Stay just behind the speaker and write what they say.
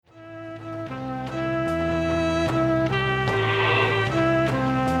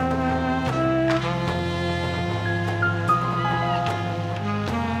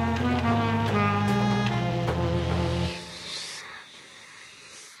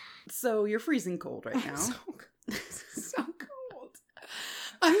So you're freezing cold right now. So cold.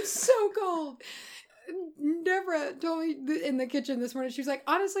 I'm so cold. Deborah told me in the kitchen this morning, she was like,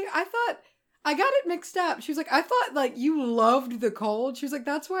 honestly, I thought I got it mixed up. She was like, I thought like you loved the cold. She was like,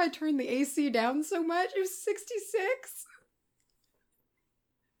 that's why I turned the AC down so much. It was 66.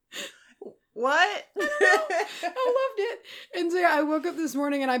 What? I loved it. And so yeah, I woke up this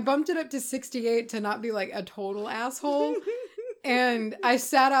morning and I bumped it up to 68 to not be like a total asshole. And I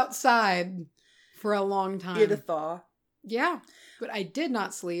sat outside for a long time. You had a thaw. Yeah. But I did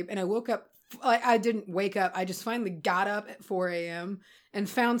not sleep. And I woke up, like, I didn't wake up. I just finally got up at 4 a.m. and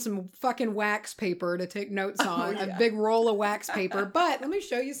found some fucking wax paper to take notes on. A big roll of wax paper. But let me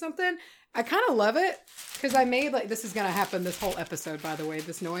show you something. I kind of love it because I made like, this is going to happen this whole episode, by the way,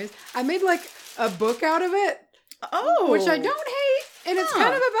 this noise. I made like a book out of it. Oh. Which I don't hate. And it's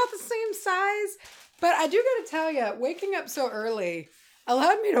kind of about the same size. But I do got to tell you, waking up so early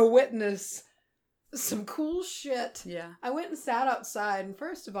allowed me to witness some cool shit. Yeah. I went and sat outside. And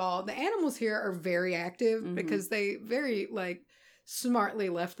first of all, the animals here are very active because they very like smartly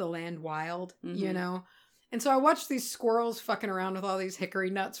left the land wild, you know? And so I watched these squirrels fucking around with all these hickory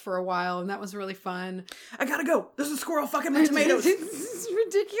nuts for a while, and that was really fun. I gotta go. There's a squirrel fucking my tomatoes. This is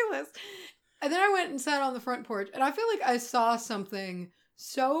ridiculous. And then I went and sat on the front porch, and I feel like I saw something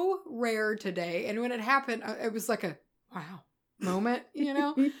so rare today. And when it happened, it was like a wow moment, you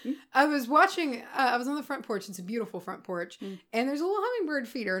know? I was watching, I was on the front porch. It's a beautiful front porch. And there's a little hummingbird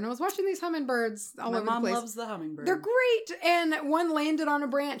feeder. And I was watching these hummingbirds all over the place. My mom loves the hummingbird. They're great. And one landed on a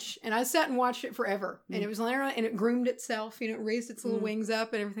branch. And I sat and watched it forever. And it was laying around, and it groomed itself. You know, it raised its little wings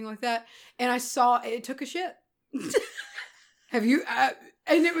up and everything like that. And I saw it took a shit. Have you?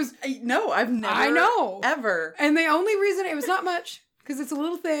 And it was... No, I've never. I know. Ever. And the only reason, it was not much. Because it's a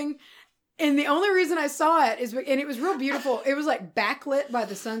little thing. And the only reason I saw it is, and it was real beautiful. It was like backlit by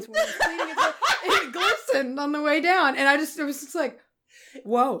the sun's and it glistened on the way down. And it was just like,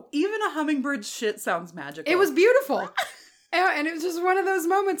 whoa. Even a hummingbird's shit sounds magical. It was beautiful. And it was just one of those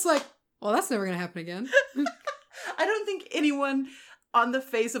moments like, well, that's never going to happen again. I don't think anyone on the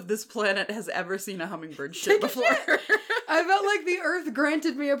face of this planet has ever seen a hummingbird shit before. I felt like the earth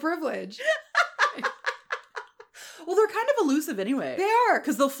granted me a privilege. Well, they're kind of elusive anyway. They are.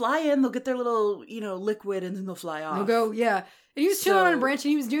 Because they'll fly in, they'll get their little, liquid, and then they'll fly off. They'll go, yeah. And he was chilling on a branch, and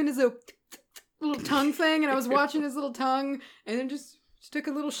he was doing his little tongue thing, and I was watching his little tongue, and then just took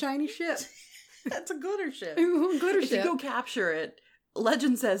a little shiny shit. That's a glitter shit. If you go capture it,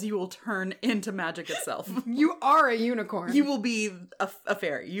 legend says you will turn into magic itself. You are a unicorn. You will be a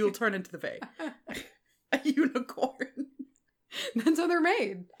fairy. You will turn into the fae. A unicorn. That's how they're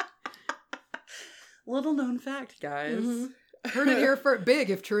made. Little known fact, guys. Heard it here for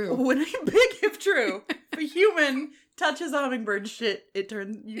big if true. Big if true. If a human touches a hummingbird shit, it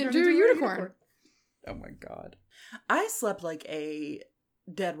turns into a unicorn. Oh my god. I slept like a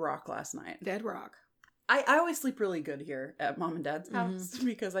dead rock last night. Dead rock. I always sleep really good here at mom and dad's house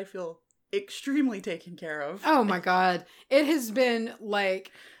because I feel extremely taken care of. Oh my god. It has been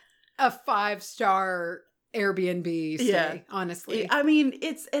like a 5-star Airbnb stay, honestly. I mean,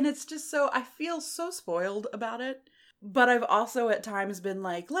 it's just so, I feel so spoiled about it, but I've also at times been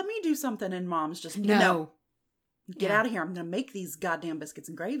like, let me do something, and mom's just, no. Get out of here. I'm going to make these goddamn biscuits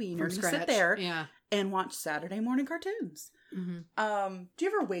and gravy, and you're going to sit there and watch Saturday morning cartoons. Do you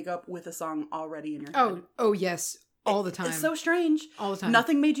ever wake up with a song already in your head? Oh yes. All the time. It's so strange. All the time.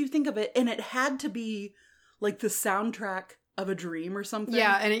 Nothing made you think of it, and it had to be like the soundtrack of a dream or something.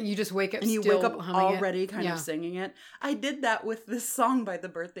 Yeah, and you just wake up and you still wake up already kind of singing it. I did that with this song by The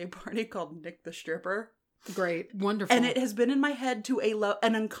Birthday Party called Nick the Stripper. Great. Wonderful. And it has been in my head to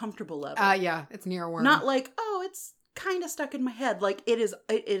an uncomfortable level. Yeah, it's near a worm. Not like, it's kind of stuck in my head. Like it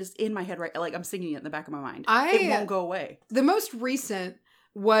is in my head, right? Like I'm singing it in the back of my mind. It won't go away. The most recent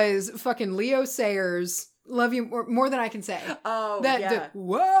was fucking Leo Sayers' Love You More Than I Can Say. Oh, yeah.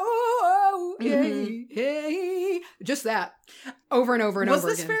 Whoa, hey. Just that. Over and over and over again.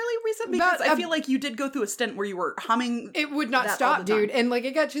 Was this fairly recent? Because I feel like you did go through a stint where you were humming. It would not stop, dude. And like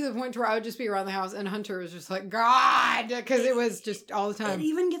it got to the point where I would just be around the house and Hunter was just like, God, because it was just all the time. It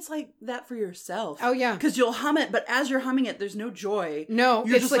even gets like that for yourself. Oh, yeah. Because you'll hum it, but as you're humming it, there's no joy. No,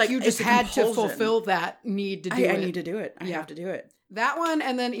 it's just like you just had to fulfill that need to do it. I need to do it. I have to do it. That one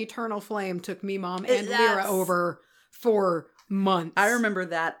and then Eternal Flame took me, Mom, and Lyra over for months. I remember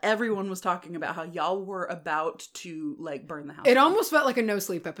that. Everyone was talking about how y'all were about to like burn the house. It almost felt like a no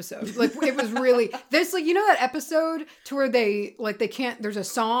sleep episode. Like it was really there's like, you know that episode to where they can't, there's a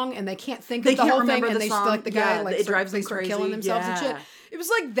song and they can't think of the whole thing and they like the guy like it drives them start crazy. Killing themselves and shit. It was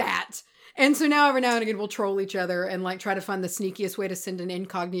like that. And so now every now and again we'll troll each other and like try to find the sneakiest way to send an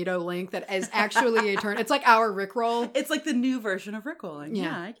incognito link that is actually a turn. It's like our Rickroll. It's like the new version of Rickrolling.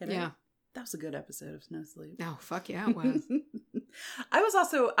 Yeah, I get it. Yeah. That was a good episode of No Sleep. Oh, fuck yeah, it was. I was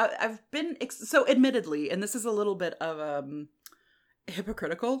also, I've been, so admittedly, and this is a little bit of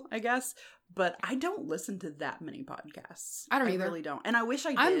hypocritical, I guess, but I don't listen to that many podcasts. I don't either. I really don't. And I wish I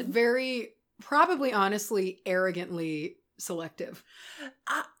did. I'm very, probably honestly, arrogantly selective.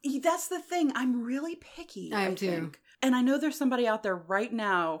 That's the thing. I'm really picky. I am too. Think. And I know there's somebody out there right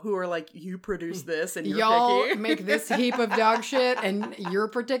now who are like, you produce this and you're y'all picky. make this heap of dog shit and you're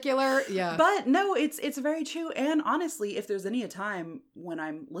particular. Yeah. But no, it's very true. And honestly, if there's any time when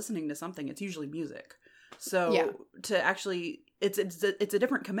I'm listening to something, it's usually music. So to actually, it's a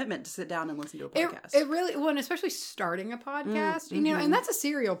different commitment to sit down and listen to a podcast. It really, well, and especially starting a podcast, you know, and that's a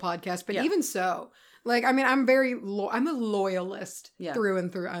serial podcast, but even so, like, I mean, I'm I'm a loyalist through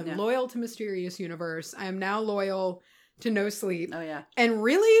and through. I'm loyal to Mysterious Universe. I am now loyal to No Sleep. Oh, yeah. And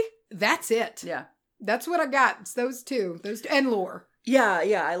really, that's it. Yeah. That's what I got. It's those two, and Lore. Yeah.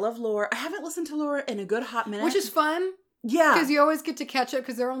 I love Lore. I haven't listened to Lore in a good hot minute. Which is fun. Yeah. Because you always get to catch up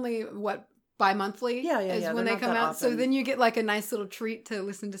because they're only, bi-monthly? Yeah. Is when they come out. Often. So then you get like a nice little treat to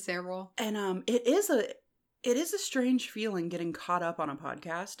listen to several. And it is a strange feeling getting caught up on a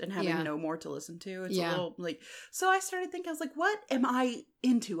podcast and having no more to listen to. It's a little like, so I started thinking, I was like, what am I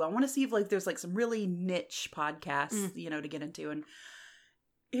into? I want to see if like there's like some really niche podcasts, you know, to get into. And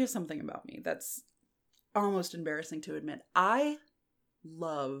here's something about me that's almost embarrassing to admit. I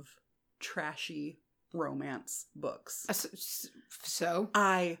love trashy romance books. So?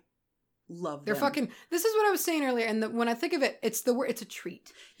 I love them. They're fucking, this is what I was saying earlier. And when I think of it, it's the word, it's a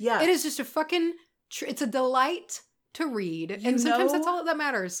treat. Yeah. It is just a fucking it's a delight to read. And sometimes that's all that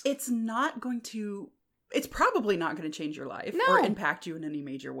matters. It's probably not going to change your life or impact you in any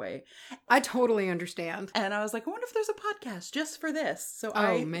major way. I totally understand. And I was like, I wonder if there's a podcast just for this. So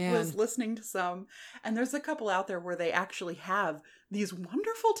I was listening to some, and there's a couple out there where they actually have these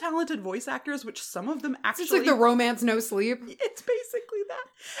wonderful, talented voice actors, which some of them actually... It's like the romance No Sleep. It's basically that.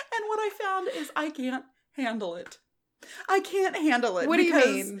 And what I found is I can't handle it. What do you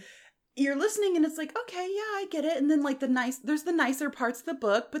mean? You're listening and it's like, okay, yeah, I get it. And then like there's the nicer parts of the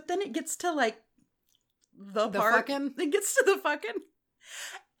book, but then it gets to like the part. Fucking? It gets to the fucking.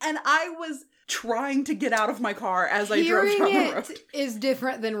 And I was trying to get out of my car as I drove down the road. It is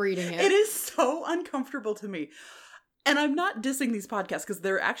different than reading it. It is so uncomfortable to me. And I'm not dissing these podcasts because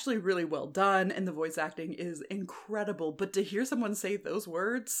they're actually really well done and the voice acting is incredible. But to hear someone say those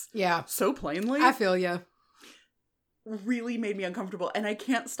words so plainly. I feel you. Really made me uncomfortable, and I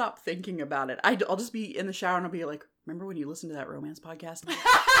can't stop thinking about it. I'll just be in the shower and I'll be like, remember when you listened to that romance podcast?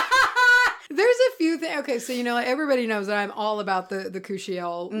 There's a few things. Okay, so you know, like, everybody knows that I'm all about the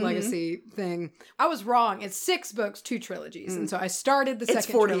Cushiel legacy thing. I was wrong. It's 6 books, 2 trilogies, and so I started the second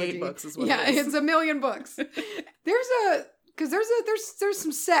trilogy. It's 48 books as well. Yeah, it's a million books. There's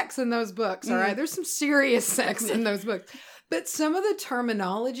some sex in those books. All right, there's some serious sex in those books, but some of the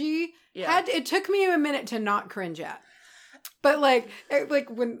terminology it took me a minute to not cringe at. But like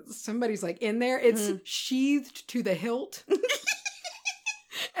when somebody's like in there, it's sheathed to the hilt.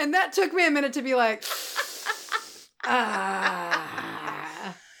 And that took me a minute to be like,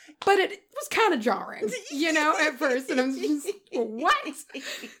 But it was kind of jarring, you know, at first. And I'm just, what?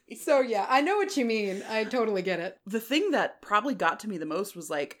 So yeah, I know what you mean. I totally get it. The thing that probably got to me the most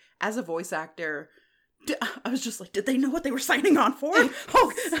was like, as a voice actor, I was just like, did they know what they were signing on for? Are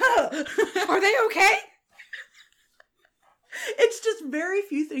they okay? It's just very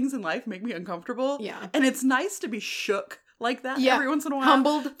few things in life make me uncomfortable. Yeah. And it's nice to be shook like that every once in a while.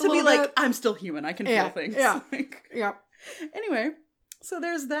 Humbled to be like, I'm still human. I can feel things. Yeah. Like, yeah. Anyway, so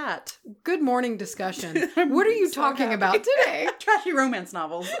there's that. Good morning discussion. What are you talking about today? Trashy romance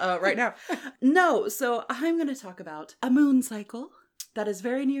novels right now. No, so I'm going to talk about a moon cycle that is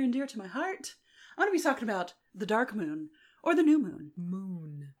very near and dear to my heart. I'm going to be talking about the dark moon. Or the new moon.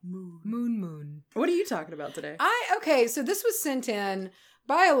 Moon. What are you talking about today? Okay, so this was sent in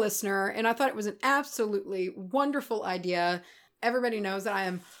by a listener, and I thought it was an absolutely wonderful idea. Everybody knows that I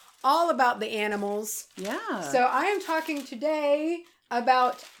am all about the animals. Yeah. So I am talking today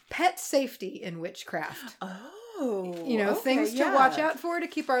about pet safety in witchcraft. Oh. You know, things to watch out for to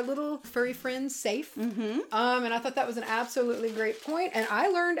keep our little furry friends safe. Mm-hmm. And I thought that was an absolutely great point. And I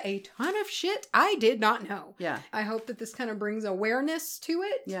learned a ton of shit I did not know. Yeah. I hope that this kind of brings awareness to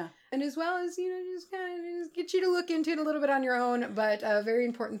it. Yeah. And as well as, just kind of just get you to look into it a little bit on your own. But very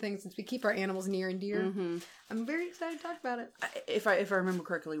important thing, since we keep our animals near and dear. Mm-hmm. I'm very excited to talk about it. If I remember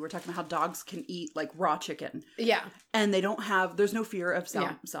correctly, we're talking about how dogs can eat like raw chicken. Yeah. And there's no fear of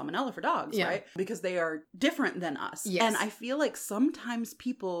salmonella for dogs, right? Because they are different than us. Yes. And I feel like sometimes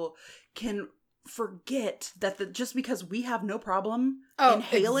people can forget that just because we have no problem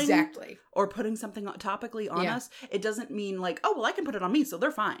inhaling or putting something topically on us, it doesn't mean like, oh, well, I can put it on me, so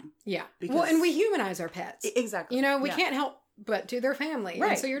they're fine. Yeah. Well, and we humanize our pets. Exactly. We can't help but to their family.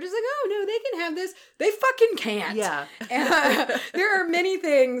 Right. And so you're just like, oh, no, they can have this. They fucking can't. Yeah. And, there are many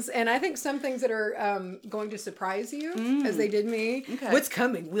things, and I think some things that are going to surprise you, as they did me. Okay. What's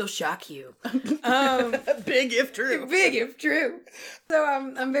coming will shock you. Big if true. Big if true. So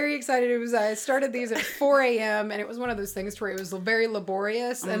I'm very excited. I started these at 4 a.m., and it was one of those things where it was very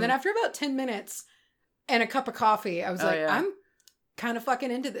laborious. And then after about 10 minutes and a cup of coffee, I was I'm kind of fucking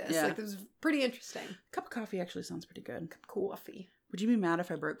into this. Yeah. Like, this was pretty interesting. Cup of coffee actually sounds pretty good. Cup of coffee. Would you be mad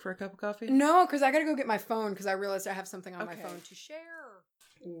if I broke for a cup of coffee? No, because I gotta go get my phone because I realized I have something on my phone to share.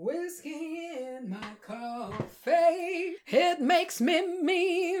 Whiskey in my coffee, it makes me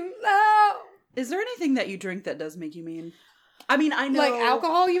mean love. Is there anything that you drink that does make you mean? I mean, I know... Like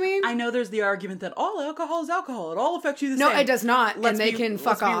alcohol, you mean? I know there's the argument that all alcohol is alcohol. It all affects you the same. No, it does not. Let's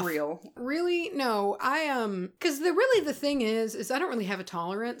fuck off. Let's be real. Really? No. Because the thing is I don't really have a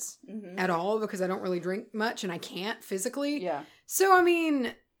tolerance at all because I don't really drink much and I can't physically. Yeah. So, I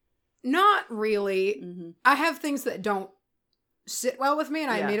mean, not really. Mm-hmm. I have things that don't sit well with me and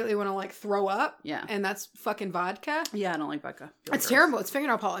I immediately want to like throw up. Yeah. And that's fucking vodka. Yeah, I don't like vodka. It's terrible. It's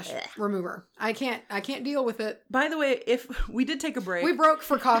fingernail polish remover. I can't deal with it. By the way, if we did take a break. We broke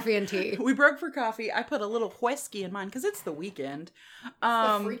for coffee and tea. We broke for coffee. I put a little whiskey in mine because it's the weekend. The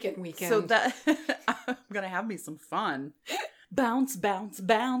freaking weekend. So that I'm going to have me some fun. Bounce, bounce,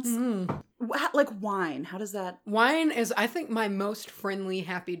 bounce. Like wine. How does that? Wine is, I think, my most friendly,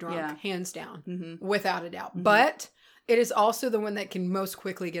 happy drunk, hands down, without a doubt. But it is also the one that can most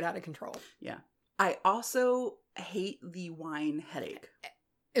quickly get out of control. Yeah. I also hate the wine headache.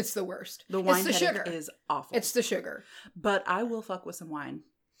 It's the worst. The wine headache sugar is awful. It's the sugar. But I will fuck with some wine.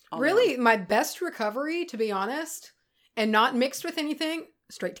 Really? My best recovery, to be honest, and not mixed with anything,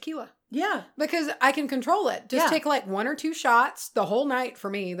 straight tequila. Yeah. Because I can control it. Just take like 1 or 2 shots the whole night for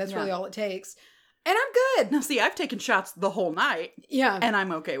me. That's really all it takes. And I'm good. Now, see, I've taken shots the whole night. Yeah. And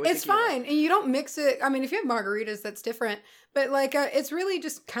I'm okay with it. It's fine. And you don't mix it. I mean, if you have margaritas, that's different. But like, it's really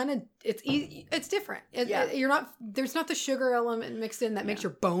just kind of, it's easy. It's different. There's not the sugar element mixed in that makes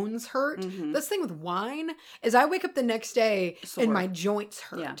your bones hurt. Mm-hmm. That's the thing with wine is I wake up the next day and my joints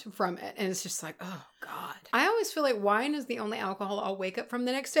hurt from it. And it's just like, oh God. I always feel like wine is the only alcohol I'll wake up from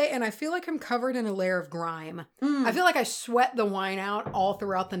the next day. And I feel like I'm covered in a layer of grime. I feel like I sweat the wine out all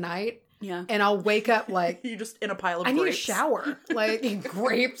throughout the night. Yeah. And I'll wake up like... You're just in a pile of grapes. I need a shower. Like,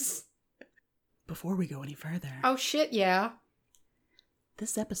 grapes. Before we go any further... Oh, shit, yeah.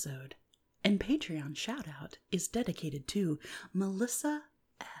 This episode and Patreon shout-out is dedicated to Melissa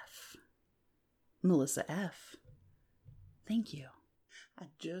F. Melissa F. Thank you. I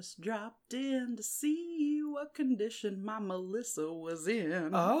just dropped in to see what condition my Melissa was in.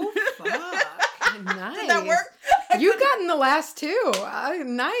 Oh, fuck. Nice. Did that work? You got in the last 2.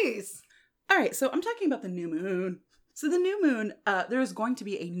 Nice. All right, so I'm talking about the new moon. So the new moon, there is going to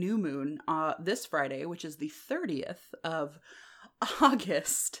be a new moon this Friday, which is the 30th of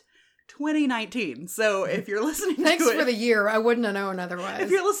August, 2019. So if you're listening to it... Thanks for the year. I wouldn't have known otherwise. If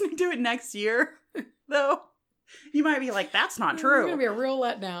you're listening to it next year, though, you might be like, that's not true. It's going to be a real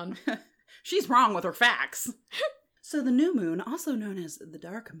letdown. She's wrong with her facts. So the new moon, also known as the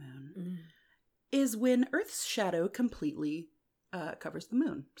dark moon, is when Earth's shadow completely covers the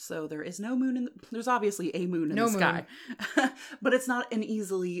moon. So there is no moon there's obviously a moon in the sky. But it's not an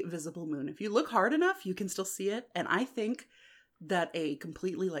easily visible moon. If you look hard enough, you can still see it. And I think that a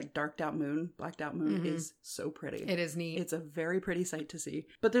completely like darked out moon, blacked out moon is so pretty. It is neat. It's a very pretty sight to see.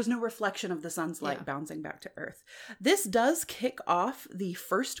 But there's no reflection of the sun's light bouncing back to Earth. This does kick off the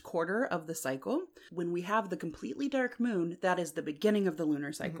first quarter of the cycle. When we have the completely dark moon, that is the beginning of the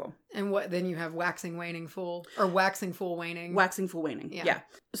lunar cycle. And then you have waxing, waning, full, or waxing, full, waning. Waxing, full, waning. Yeah.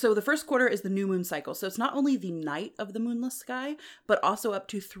 So the first quarter is the new moon cycle. So it's not only the night of the moonless sky, but also up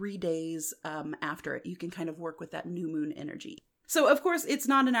to 3 days after it. You can kind of work with that new moon energy. So, of course, it's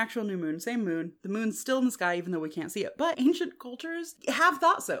not an actual new moon. Same moon. The moon's still in the sky, even though we can't see it. But ancient cultures have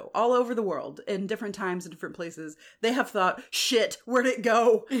thought so all over the world in different times and different places. They have thought, shit, where'd it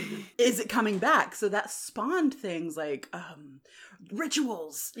go? Is it coming back? So that spawned things like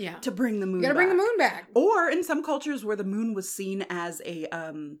rituals to bring the moon back. You gotta bring the moon back. Or in some cultures where the moon was seen as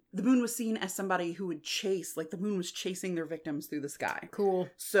somebody who would chase, like the moon was chasing their victims through the sky. Cool.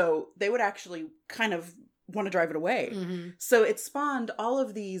 So they would actually kind of want to drive it away. Mm-hmm. So it spawned all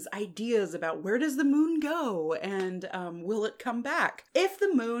of these ideas about where does the moon go and will it come back? If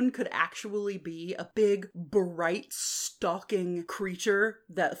the moon could actually be a big, bright, stalking creature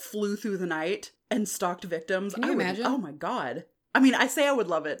that flew through the night and stalked victims, can you imagine? Oh my God. I mean, I say I would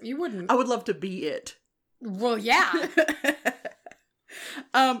love it. You wouldn't. I would love to be it. Well, yeah.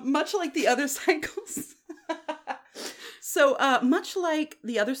 Much like the other cycles. So, much like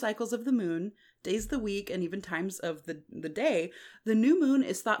the other cycles of the moon, days of the week, and even times of the day, the new moon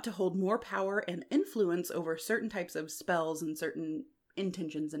is thought to hold more power and influence over certain types of spells and certain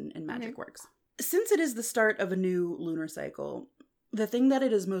intentions and magic works. Since it is the start of a new lunar cycle, the thing that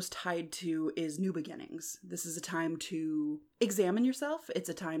it is most tied to is new beginnings. This is a time to examine yourself. It's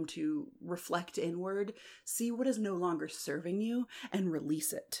a time to reflect inward, see what is no longer serving you, and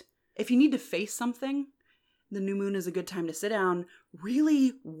release it. If you need to face something, the new moon is a good time to sit down,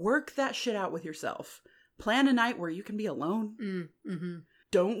 really work that shit out with yourself. Plan a night where you can be alone. Mm-hmm.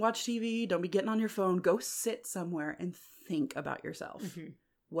 Don't watch TV. Don't be getting on your phone. Go sit somewhere and think about yourself. Mm-hmm.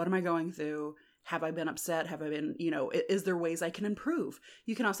 What am I going through? Have I been upset? Have I been, is there ways I can improve?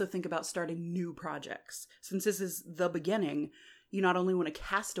 You can also think about starting new projects. Since this is the beginning, you not only want to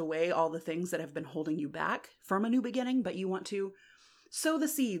cast away all the things that have been holding you back from a new beginning, but you want to sow the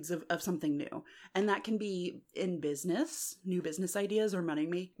seeds of something new. And that can be in business, new business ideas or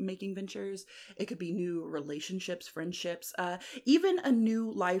money-making ventures. It could be new relationships, friendships, even a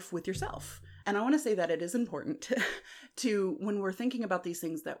new life with yourself. And I want to say that it is important to, when we're thinking about these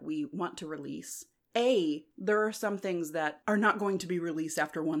things that we want to release, there are some things that are not going to be released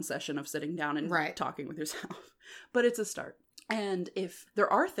after one session of sitting down and talking with yourself. But it's a start. And if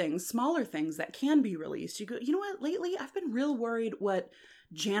there are things, smaller things that can be released, you go, you know what, lately I've been real worried what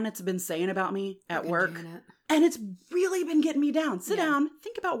Janet's been saying about me at work. Janet. And it's really been getting me down. Sit down,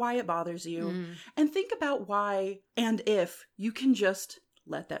 think about why it bothers you, and think about why and if you can just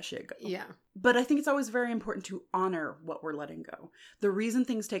let that shit go. Yeah. But I think it's always very important to honor what we're letting go. The reason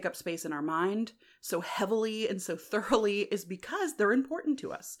things take up space in our mind so heavily and so thoroughly is because they're important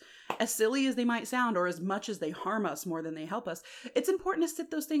to us. As silly as they might sound, or as much as they harm us more than they help us, it's important to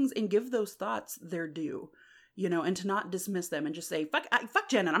sit those things and give those thoughts their due, and to not dismiss them and just say, fuck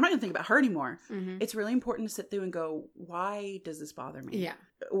Janet, I'm not going to think about her anymore. Mm-hmm. It's really important to sit through and go, why does this bother me? Yeah.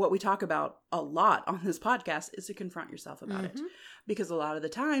 What we talk about a lot on this podcast is to confront yourself about it. Because a lot of the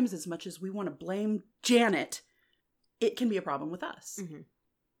times, as much as we want to blame Janet, it can be a problem with us. Mm-hmm.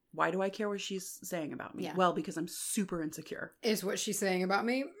 Why do I care what she's saying about me? Yeah. Well, because I'm super insecure. Is what she's saying about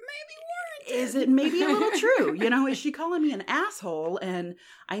me maybe warranted? Is it maybe a little true? Is she calling me an asshole? And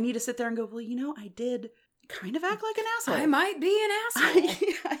I need to sit there and go, well, I did kind of act like an asshole. I might be an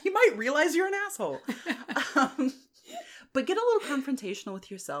asshole. You might realize you're an asshole. But get a little confrontational with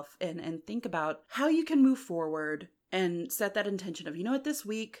yourself and think about how you can move forward and set that intention of, this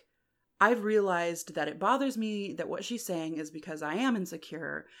week I've realized that it bothers me that what she's saying is because I am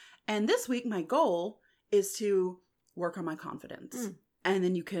insecure. And this week my goal is to work on my confidence. And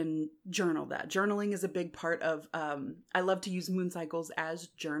then you can journal that. Journaling is a big part of, I love to use moon cycles as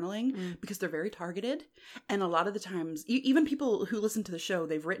journaling because they're very targeted. And a lot of the times, even people who listen to the show,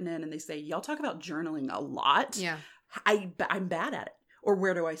 they've written in and they say, y'all talk about journaling a lot. Yeah. I'm bad at it. Or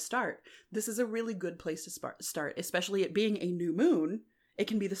where do I start? This is a really good place to start, especially it being a new moon. It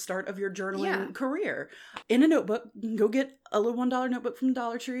can be the start of your journaling career. In a notebook, you can go get a little $1 notebook from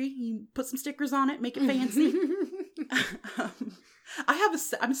Dollar Tree. You put some stickers on it, make it fancy.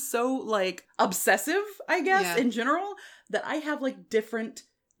 I'm so obsessive, I guess, in general, that I have different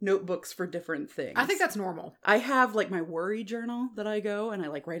notebooks for different things. I think that's normal. I have my worry journal that I go and I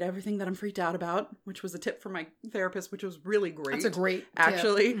write everything that I'm freaked out about, which was a tip from my therapist, which was really great. That's a great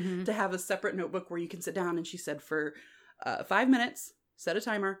actually tip. To have a separate notebook where you can sit down, and she said for 5 minutes, set a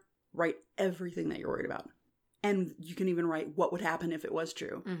timer, write everything that you're worried about. And you can even write what would happen if it was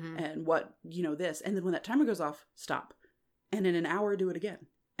true and what, this. And then when that timer goes off, stop. And in an hour, do it again.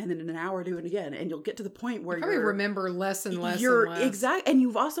 And then in an hour, do it again. And you'll get to the point where you probably remember less and less. Exactly. And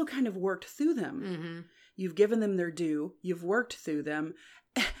you've also kind of worked through them. You've given them their due. You've worked through them.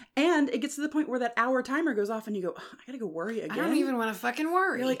 And it gets to the point where that hour timer goes off and you go, I gotta go worry again. I don't even want to fucking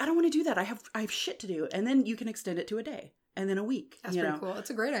worry. You're like, I don't want to do that. I have shit to do. And then you can extend it to a day and then a week. That's pretty cool. That's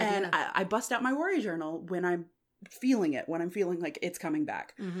a great idea. And I bust out my worry journal when I'm feeling it, when I'm feeling like it's coming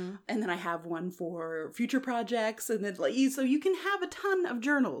back. Mm-hmm. And then I have one for future projects, and then so you can have a ton of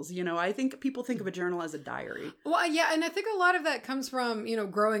journals. I think people think of a journal as a diary. Well, yeah, and I think a lot of that comes from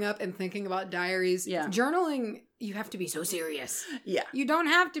growing up and thinking about diaries. Yeah, journaling, you have to be so serious. Yeah, you don't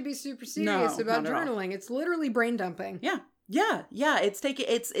have to be super serious about journaling. It's literally brain dumping. Yeah.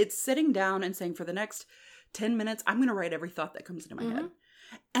 It's sitting down and saying, for the next 10 minutes, I'm going to write every thought that comes into my head.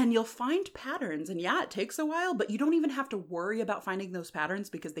 And you'll find patterns. And yeah, it takes a while, but you don't even have to worry about finding those patterns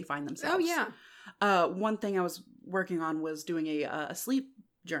because they find themselves. Oh, yeah. One thing I was working on was doing a sleep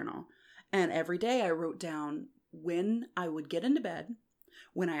journal. And every day I wrote down when I would get into bed,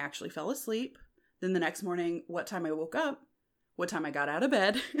 when I actually fell asleep, then the next morning, what time I woke up, what time I got out of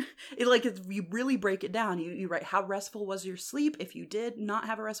bed. You really break it down. You write how restful was your sleep. If you did not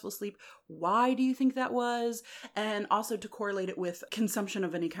have a restful sleep, why do you think that was? And also to correlate it with consumption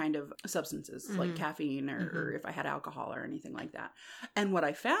of any kind of substances like caffeine or if I had alcohol or anything like that. And what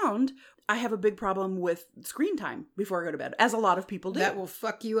I found, I have a big problem with screen time before I go to bed, as a lot of people do. That will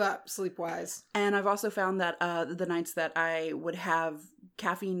fuck you up sleep-wise. And I've also found that the nights that I would have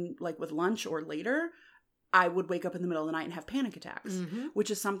caffeine with lunch or later, I would wake up in the middle of the night and have panic attacks, which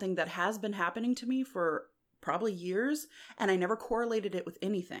is something that has been happening to me for probably years, and I never correlated it with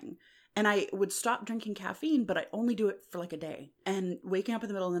anything. And I would stop drinking caffeine, but I only do it for a day. And waking up in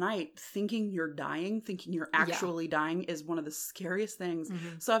the middle of the night thinking you're dying, thinking you're actually dying is one of the scariest things.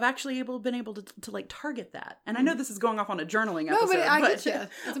 So I've actually been able to target that. And I know this is going off on a journaling episode. No, but I get you.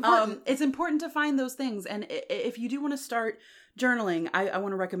 It's important. It's important to find those things. And if you do want to start journaling, I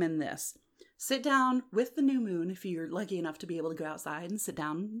want to recommend this. Sit down with the new moon, if you're lucky enough to be able to go outside and sit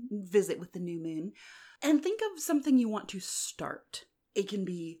down and visit with the new moon. And think of something you want to start. It can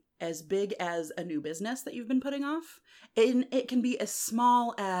be as big as a new business that you've been putting off. And it can be as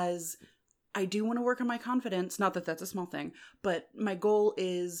small as, I do want to work on my confidence. Not that that's a small thing, but my goal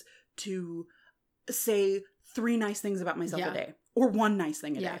is to say 3 nice things about myself a day. Or 1 nice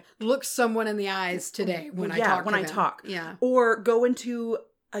thing a day. Look someone in the eyes today when I talk. Yeah. Or go into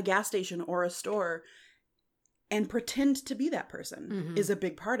a gas station or a store and pretend to be that person is a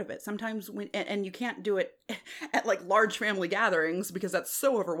big part of it. Sometimes and you can't do it at large family gatherings because that's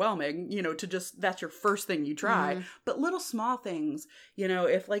so overwhelming, to just, that's your first thing you try. But little small things,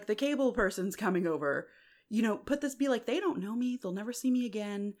 if the cable person's coming over, be they don't know me. They'll never see me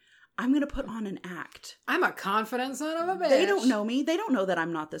again. I'm going to put on an act. I'm a confident son of a bitch. They don't know me. They don't know that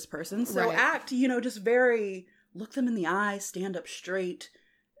I'm not this person. So act, just very, look them in the eye, stand up straight,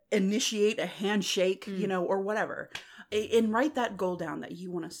 initiate a handshake, or whatever. And write that goal down that you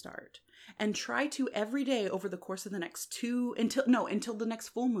want to start. And try to every day over the course of the next until the next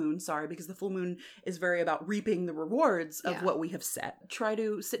full moon, because the full moon is very about reaping the rewards of what we have set. Try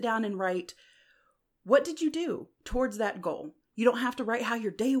to sit down and write, what did you do towards that goal? You don't have to write how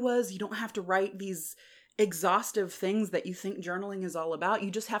your day was. You don't have to write these exhaustive things that you think journaling is all about.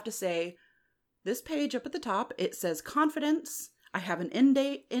 You just have to say, this page up at the top, it says confidence. I have an end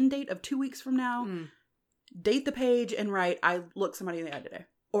date of 2 weeks from now. Date the page and write, I look somebody in the eye today.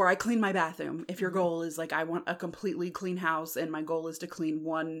 Or I clean my bathroom. If your goal is I want a completely clean house and my goal is to clean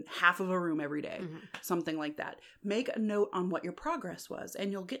 1/2 of a room every day. Something like that. Make a note on what your progress was.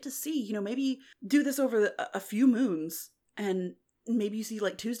 And you'll get to see, maybe do this over a few moons. And maybe you see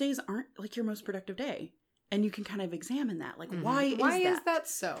Tuesdays aren't your most productive day. And you can kind of examine that. Why is that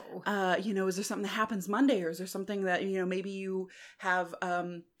so? Is there something that happens Monday, or is there something that, maybe you have,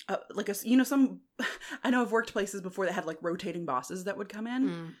 some, I know I've worked places before that had rotating bosses that would come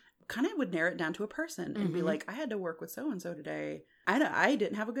in. Kind of would narrow it down to a person and be I had to work with so-and-so today. I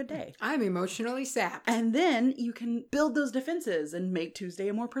didn't have a good day. I'm emotionally sapped. And then you can build those defenses and make Tuesday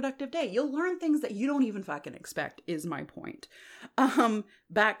a more productive day. You'll learn things that you don't even fucking expect, is my point.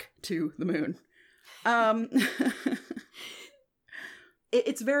 Back to the moon.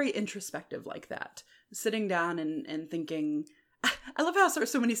 It's very introspective like that. Sitting down and thinking. I love how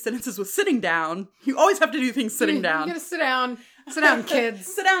so many sentences with sitting down. You always have to do things sitting down. You gotta sit down. Sit down, kids.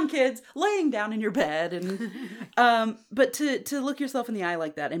 Sit down, kids. Laying down in your bed. And but to look yourself in the eye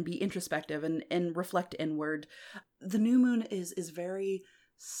like that and be introspective and reflect inward. The new moon is very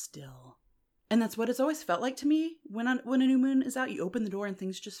still. And that's what it's always felt like to me. When a new moon is out, you open the door and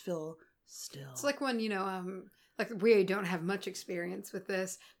things just feel still. It's like when, we don't have much experience with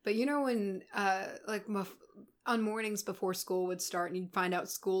this, but when, On mornings before school would start and you'd find out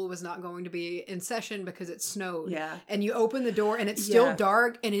school was not going to be in session because it snowed. Yeah. And you open the door and it's still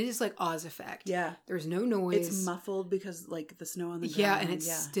dark and it is like Oz effect. Yeah. There's no noise. It's muffled because like the snow on the ground. Yeah, and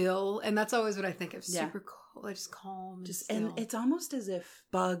it's still. And that's always what I think of. Super cool. Just calm. And it's almost as if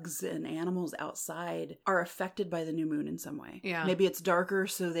bugs and animals outside are affected by the new moon in some way. Yeah. Maybe it's darker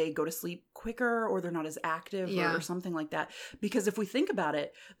so they go to sleep quicker or they're not as active or something like that. Because if we think about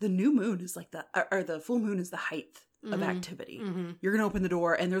it, the new moon is like the full moon is the height of activity. Mm-hmm. You're going to open the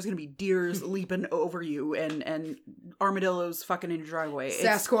door and there's going to be deers leaping over you and armadillos fucking in your driveway.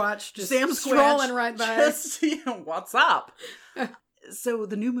 Sasquatch just Sam strolling right by us. What's up? So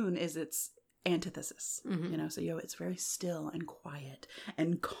the new moon is its antithesis, so it's very still and quiet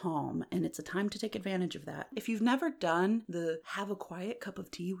and calm, and it's a time to take advantage of that. If you've never done the have a quiet cup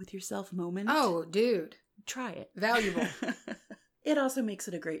of tea with yourself moment, oh dude, try it. Valuable. It also makes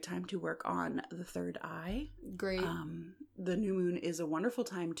it a great time to work on the third eye. Great. The new moon is a wonderful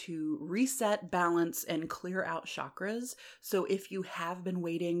time to reset, balance, and clear out chakras. So if you have been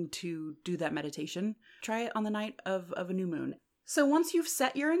waiting to do that meditation, try it on the night of a new moon. So once you've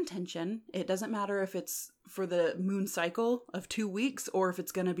set your intention, it doesn't matter if it's for the moon cycle of 2 weeks or if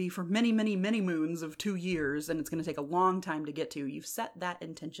it's going to be for many, many, many moons of 2 years and it's going to take a long time to get to. You've set that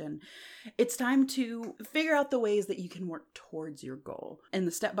intention. It's time to figure out the ways that you can work towards your goal. And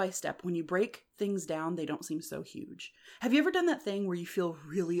the step by step, when you break things down, they don't seem so huge. Have you ever done that thing where you feel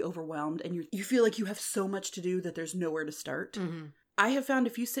really overwhelmed and you feel like you have so much to do that there's nowhere to start? Mm-hmm. I have found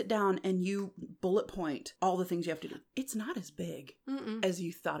if you sit down and you bullet point all the things you have to do, it's not as big as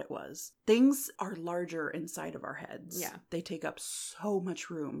you thought it was. Things are larger inside of our heads. Yeah. They take up so much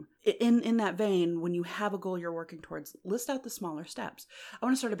room. In that vein, when you have a goal you're working towards, list out the smaller steps. I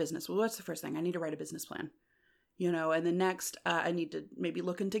want to start a business. Well, what's the first thing? I need to write a business plan. And then next, I need to maybe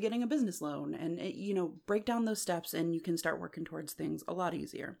look into getting a business loan and, break down those steps and you can start working towards things a lot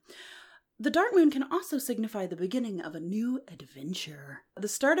easier. The dark moon can also signify the beginning of a new adventure. The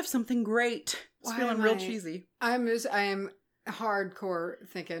start of something great. It's feeling real cheesy. I am hardcore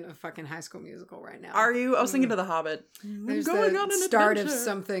thinking of fucking High School Musical right now. Are you? I was thinking of The Hobbit. There's the start of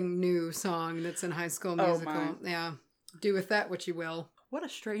something new song that's in High School Musical. Oh my. Yeah. Do with that what you will. What a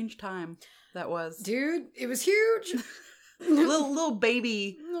strange time that was. Dude, it was huge. little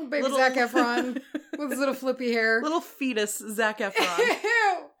baby. Little Zac Efron with his little flippy hair. Little fetus Zac Efron.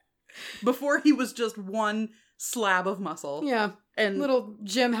 Before he was just one slab of muscle. Yeah. And little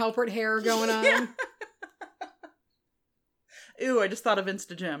Jim Halpert hair going on. Yeah. Ew, I just thought of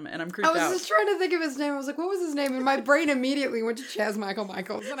Insta Jim and I'm creeped out. I was just trying to think of his name. I was like, what was his name? And my brain immediately went to Chaz Michael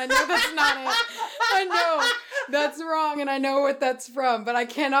Michaels. And I know that's not it. I know that's wrong and I know what that's from, but I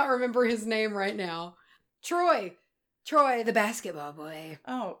cannot remember his name right now. Troy, the basketball boy.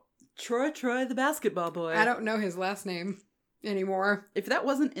 Oh, Troy, the basketball boy. I don't know his last name anymore. If that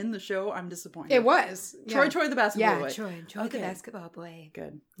wasn't in the show, I'm disappointed. It was. Yeah. Troy the basketball boy. Yeah, Troy the basketball boy.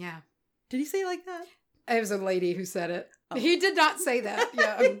 Good. Yeah. Did he say it like that? It was a lady who said it. Oh. He did not say that.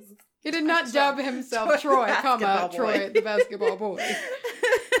 Yeah. He did not dub himself Troy, Troy the basketball boy.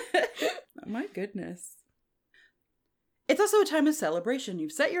 My goodness. It's also a time of celebration.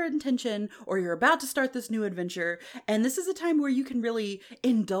 You've set your intention or you're about to start this new adventure. And this is a time where you can really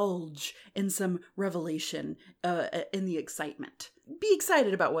indulge in some revelation in the excitement. Be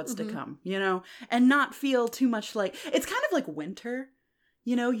excited about what's to come, and not feel too much like... It's kind of like winter.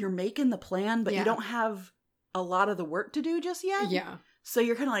 You're making the plan, but you don't have a lot of the work to do just yet. Yeah. So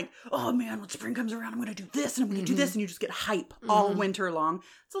you're kind of like, oh man, when spring comes around, I'm going to do this and I'm going to do this. And you just get hype all winter long.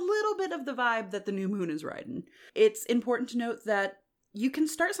 It's a little bit of the vibe that the new moon is riding. It's important to note that you can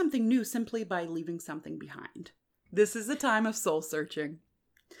start something new simply by leaving something behind. This is a time of soul searching.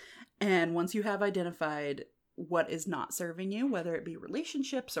 And once you have identified what is not serving you, whether it be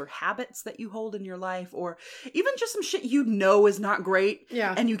relationships or habits that you hold in your life, or even just some shit is not great.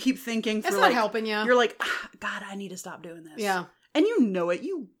 Yeah. And you keep thinking it's not helping you. You're like, God, I need to stop doing this. Yeah. And you know it.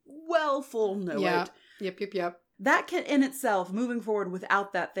 You full know it. Yep. That can, in itself, moving forward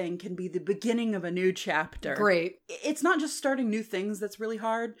without that thing can be the beginning of a new chapter. Great. It's not just starting new things that's really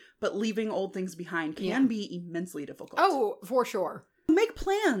hard, but leaving old things behind can be immensely difficult. Oh, for sure. Make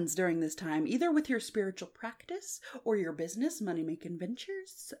plans during this time, either with your spiritual practice or your business, money-making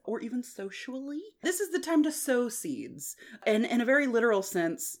ventures, or even socially. This is the time to sow seeds. And in a very literal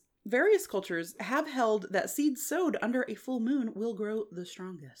sense, various cultures have held that seeds sowed under a full moon will grow the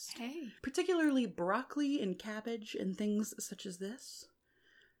strongest. Hey. Particularly broccoli and cabbage and things such as this.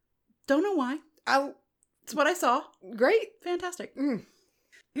 Don't know why. It's what I saw. Great. Fantastic.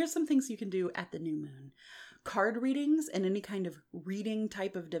 Here's some things you can do at the new moon. card readings and any kind of reading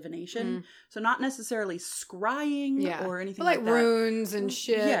type of divination. So not necessarily scrying or anything like that. Runes and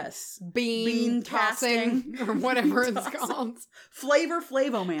shit. Yes. Bean tossing or whatever it's called.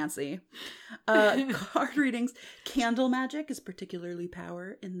 Flavomancy. Card readings. Candle magic is particularly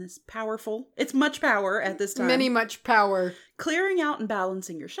powerful. It's much power at this time. Much power. Clearing out and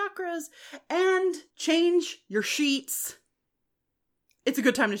balancing your chakras, and change your sheets. It's a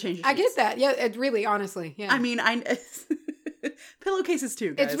good time to change your sheets. I get that. Yeah, it really, honestly. Yeah. I mean, pillowcases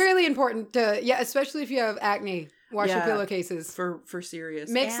too, guys. It's really important to, especially if you have acne. Wash your pillowcases. For serious.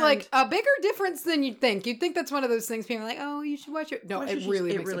 Makes like a bigger difference than you'd think. You'd think that's one of those things people are like, oh, you should wash your... No, it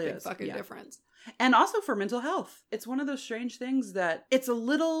really makes a big fucking difference. And also for mental health. It's one of those strange things that it's a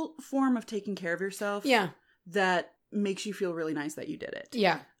little form of taking care of yourself. Yeah. That makes you feel really nice that you did it.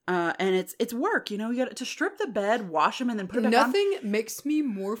 Yeah. And it's work, you know, you got to strip the bed, wash them, and then put it back on. Nothing makes me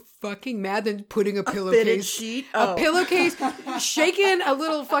more fucking mad than putting a pillowcase. Fitted sheet. A pillowcase, shaking a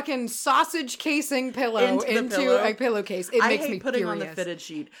little fucking sausage casing pillow into a pillowcase. It makes me putting furious. on the fitted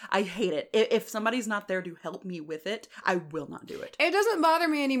sheet. I hate it. If somebody's not there to help me with it, I will not do it. It doesn't bother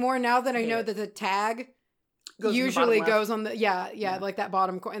me anymore now that I know that the tag usually goes on the like that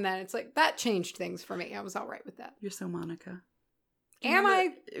bottom corner, and then it's like that changed things for me. I was all right with that. You're so Monica. You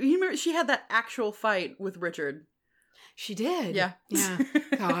remember she had that actual fight with Richard? She did. Yeah.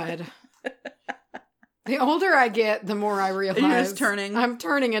 God. The older I get, the more I realize I'm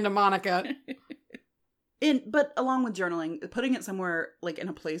turning into Monica. But along with journaling, putting it somewhere like in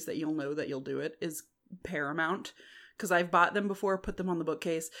a place that you'll know that you'll do it is paramount. Because I've bought them before, put them on the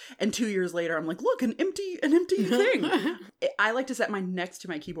bookcase, and 2 years later, I'm like, look, an empty thing. I like to set mine next to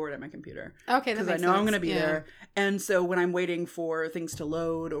my keyboard at my computer. Okay, because I know I'm going to be there. And so when I'm waiting for things to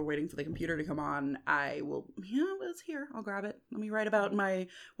load or waiting for the computer to come on, I will, it's here. I'll grab it. Let me write about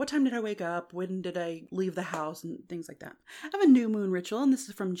what time did I wake up? When did I leave the house? And things like that. I have a new moon ritual, and this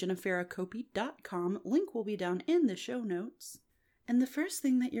is from JenniferCopey.com. Link will be down in the show notes. And the first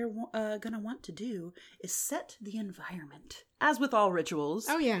thing that you're going to want to do is set the environment. As with all rituals.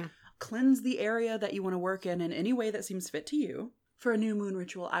 Oh, yeah. Cleanse the area that you want to work in any way that seems fit to you. For a new moon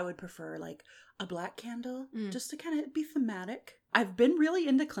ritual, I would prefer like a black candle, just to kind of be thematic. I've been really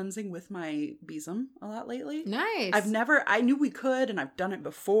into cleansing with my besom a lot lately. Nice. I knew we could, and I've done it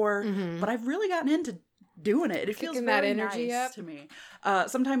before, but I've really gotten into doing it. It feels very that energy nice up to me.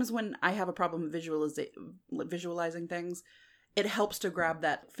 Sometimes when I have a problem visualizing things, it helps to grab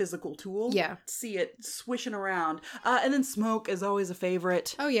that physical tool. Yeah. See it swishing around. And then smoke is always a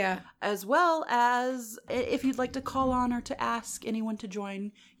favorite. Oh, yeah. As well as if you'd like to call on or to ask anyone to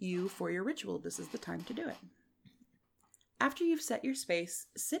join you for your ritual, this is the time to do it. After you've set your space,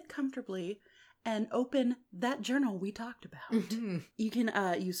 sit comfortably and open that journal we talked about. Mm-hmm. You can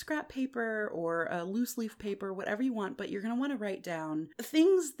use scrap paper or loose leaf paper, whatever you want, but you're going to want to write down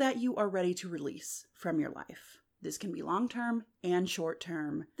things that you are ready to release from your life. This can be long-term and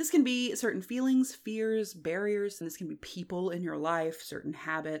short-term. This can be certain feelings, fears, barriers, and this can be people in your life, certain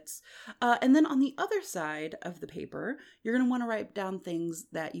habits. And then on the other side of the paper, you're going to want to write down things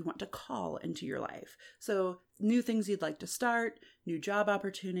that you want to call into your life. So new things you'd like to start, new job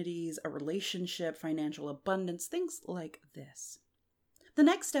opportunities, a relationship, financial abundance, things like this. The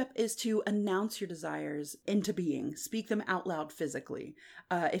next step is to announce your desires into being. Speak them out loud physically.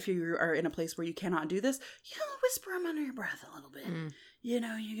 If you are in a place where you cannot do this, whisper them under your breath a little bit.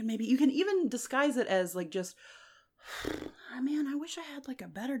 You can even disguise it as like just, man, I wish I had like a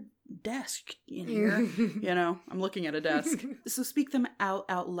better desk in here. I'm looking at a desk. So speak them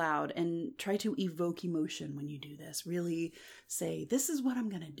out loud and try to evoke emotion when you do this. Really say, this is what I'm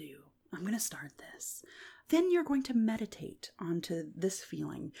going to do. I'm going to start this. Then you're going to meditate onto this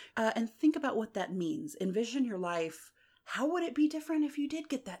feeling and think about what that means. Envision your life. How would it be different if you did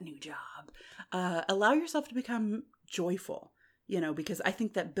get that new job? Allow yourself to become joyful, because I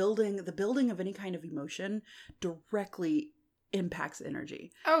think that the building of any kind of emotion directly impacts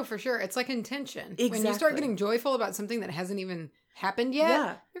energy. Oh, for sure. It's like intention. Exactly. When you start getting joyful about something that hasn't even happened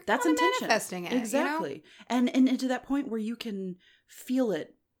yet, that's intention. Manifesting it. Exactly. And to that point where you can feel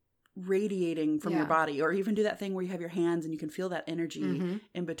it radiating from your body, or even do that thing where you have your hands and you can feel that energy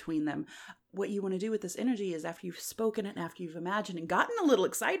in between them. What you want to do with this energy is after you've spoken it, after you've imagined and gotten a little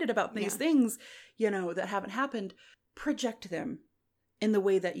excited about these things, that haven't happened, project them in the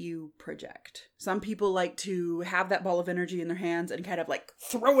way that you project. Some people like to have that ball of energy in their hands and kind of like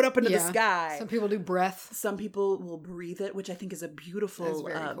throw it up into the sky. Some people do breath. Some people will breathe it, which I think is a beautiful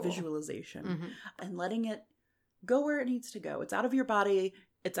cool. visualization. And letting it go where it needs to go. It's out of your body.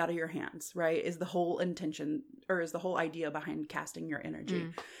 It's out of your hands, right? Is the whole intention, or is the whole idea behind casting your energy.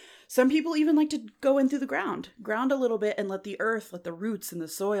 Some people even like to go in through the ground a little bit and let the earth, let the roots and the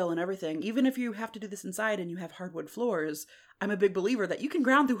soil and everything. Even if you have to do this inside and you have hardwood floors, I'm a big believer that you can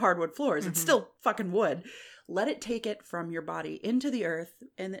ground through hardwood floors. It's still fucking wood. Let it take it from your body into the earth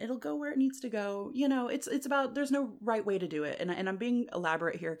and it'll go where it needs to go. You know, it's about, there's no right way to do it. And I'm being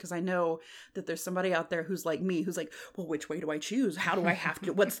elaborate here because I know that there's somebody out there who's like me, who's like, well, which way do I choose? How do I have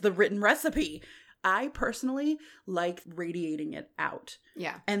to, what's the written recipe? I personally like radiating it out.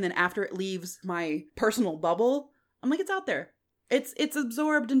 Yeah. And then after it leaves my personal bubble, I'm like, it's out there. It's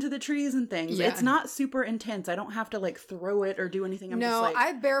absorbed into the trees and things. Yeah. It's not super intense. I don't have to like throw it or do anything. I'm just like,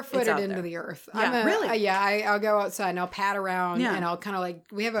 I barefooted into the earth. Yeah, really? I'll go outside and I'll pat around and I'll kind of like,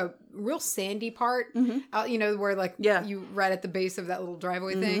 we have a real sandy part, you know, where like you right at the base of that little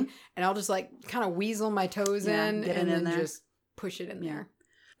driveway thing. And I'll just like kind of weasel my toes in and then just push it in there.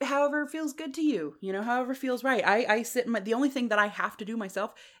 However feels good to you, you know, however feels right. I sit in the only thing that I have to do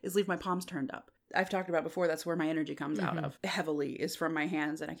myself is leave my palms turned up. I've talked about before, that's where my energy comes out of heavily, is from my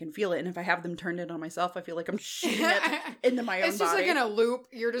hands, and I can feel it. And if I have them turned in on myself, I feel like I'm shooting it into my own body. It's just like in a loop.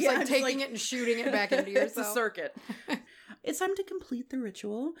 You're just like taking it and shooting it back into yourself. It's a circuit. It's time to complete the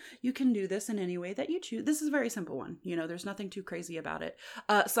ritual. You can do this in any way that you choose. This is a very simple one. You know, there's nothing too crazy about it.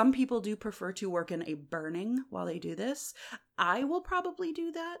 Some people do prefer to work in a burning while they do this. I will probably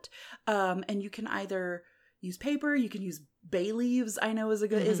do that. And you can either use paper, you can use bay leaves, I know is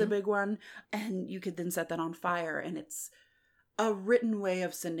a big one, and you could then set that on fire, and it's a written way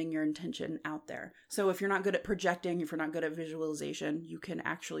of sending your intention out there. So if you're not good at projecting, if you're not good at visualization, you can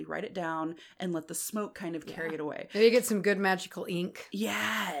actually write it down and let the smoke kind of carry it away. Maybe get some good magical ink.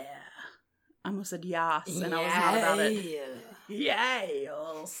 Yeah. I almost said yas, and I was not about it.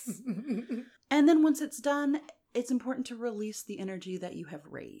 Yes. And then once it's done, it's important to release the energy that you have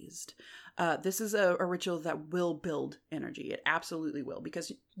raised. This is a ritual that will build energy. It absolutely will,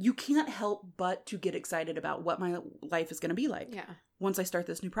 because you can't help but to get excited about what my life is going to be like once I start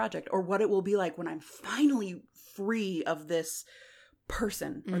this new project, or what it will be like when I'm finally free of this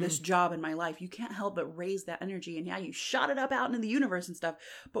person or this job in my life. You can't help but raise that energy, and you shot it up out into the universe and stuff,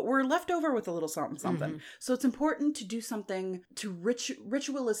 but we're left over with a little something. So it's important to do something to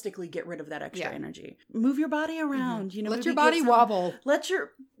ritualistically get rid of that extra energy. Move your body around, you know, let your body wobble,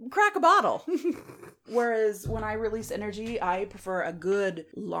 crack a bottle. Whereas when I release energy, I prefer a good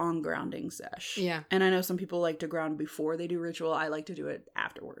long grounding sesh. Yeah. And I know some people like to ground before they do ritual. I like to do it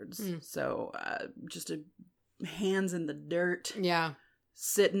afterwards. So just hands in the dirt. Yeah.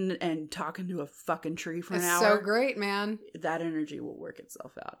 Sitting and talking to a fucking tree for an hour. So great, man. That energy will work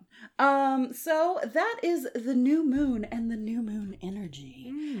itself out. So that is the new moon and the new moon energy.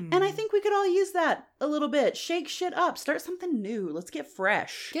 And I think we could all use that a little bit. Shake shit up. Start something new. Let's get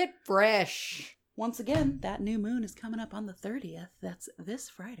fresh. Get fresh. Once again, that new moon is coming up on the 30th. That's this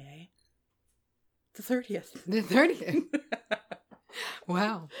Friday. The 30th. The 30th.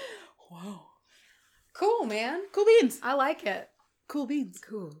 Wow. Whoa. Cool, man. Cool beans. I like it. Cool beans.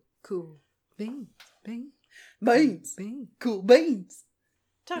 Cool beans. Beans. Cool beans.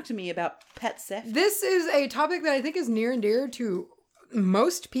 Talk to me about pet sex. This is a topic that I think is near and dear to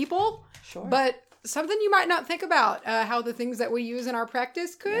most people. Sure. But something you might not think about, how the things that we use in our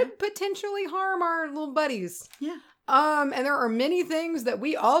practice could potentially harm our little buddies. Yeah. And there are many things that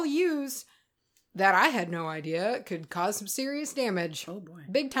we all use that I had no idea could cause some serious damage. Oh boy.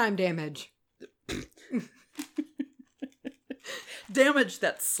 Big time damage. Damage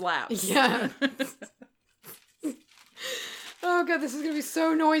that slaps. Yeah. Oh god, this is gonna be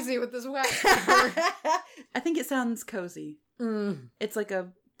so noisy with this wax. I think it sounds cozy. It's like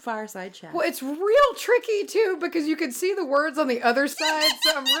a fireside chat. Well, it's real tricky too, because you can see the words on the other side,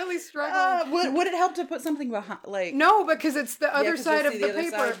 so I'm really struggling. Would it help to put something behind, like? No, because it's the other side of the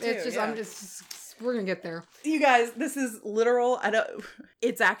paper. It's just we're gonna get there. You guys, this is literal.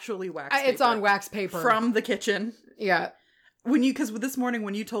 It's actually wax paper. It's on wax paper from the kitchen. Yeah. Because this morning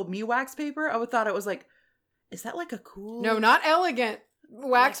when you told me wax paper, I thought it was like, is that like a cool? No, not elegant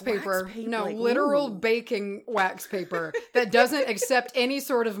wax paper. Wax paper. No, like, literal baking wax paper that doesn't accept any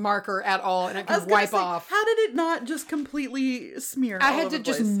sort of marker at all, and it can wipe off. How did it not just completely smear? I had to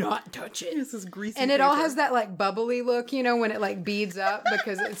just not touch it. This is greasy, and it all has that like bubbly look, you know, when it like beads up,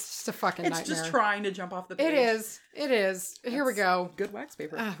 because it's just a fucking nightmare. It's just trying to jump off the page. It is. Here we go. Good wax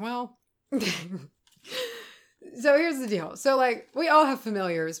paper. Well. So here's the deal. So like we all have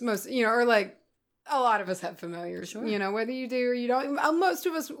familiars, most, you know, or like a lot of us have familiars, sure. You know, whether you do or you don't. Most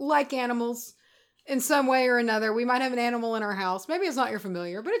of us like animals in some way or another. We might have an animal in our house. Maybe it's not your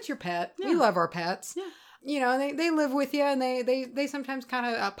familiar, but it's your pet. Yeah. We love our pets. Yeah. You know, they live with you, and they sometimes kind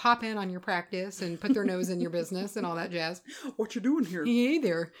of pop in on your practice and put their nose in your business and all that jazz. What you doing here? Hey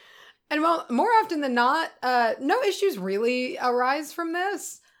there. And well, more often than not, no issues really arise from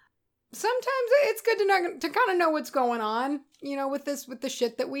this. Sometimes it's good to kind of know what's going on, with the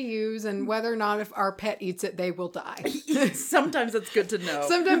shit that we use and whether or not if our pet eats it, they will die. Sometimes it's good to know.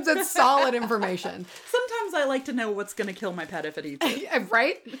 Sometimes it's solid information. Sometimes I like to know what's going to kill my pet if it eats it.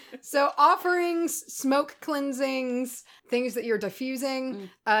 Right? So offerings, smoke cleansings, things that you're diffusing,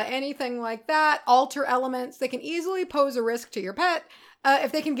 anything like that, alter elements, they can easily pose a risk to your pet.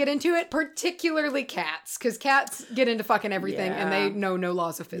 If they can get into it, particularly cats, because cats get into fucking everything and they know no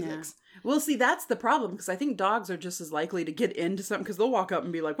laws of physics. Yeah. Well, see, that's the problem, because I think dogs are just as likely to get into something, because they'll walk up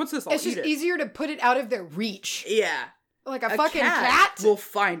and be like, what's this? It's just easier to put it out of their reach. Yeah. Like a fucking cat will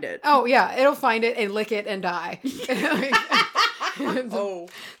find it. Oh, yeah. It'll find it and lick it and die. It's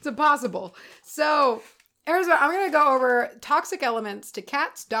impossible. So, I'm going to go over toxic elements to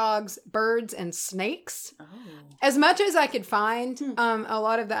cats, dogs, birds, and snakes. Oh. As much as I could find, a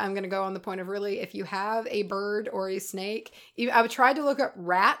lot of that I'm going to go on the point of really, if you have a bird or a snake, I would try to look up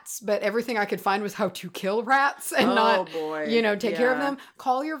rats, but everything I could find was how to kill rats and take care of them.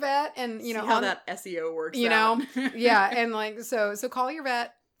 Call your vet and, see how that SEO works out. Yeah. And so call your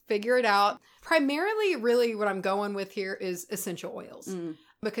vet, figure it out. Primarily, really what I'm going with here is essential oils.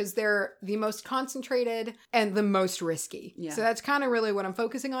 Because they're the most concentrated and the most risky. Yeah. So that's kind of really what I'm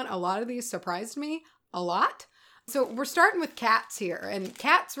focusing on. A lot of these surprised me a lot. So we're starting with cats here. And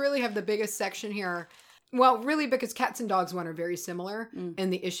cats really have the biggest section here. Well, really because cats and dogs, one, are very similar in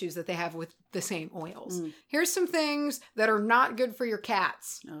the issues that they have with the same oils. Here's some things that are not good for your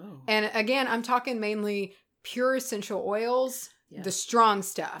cats. Oh. And again, I'm talking mainly pure essential oils, the strong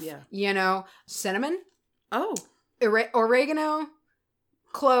stuff. Yeah. Cinnamon. Oh. Oregano.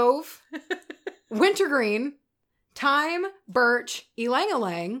 Clove, wintergreen, thyme, birch,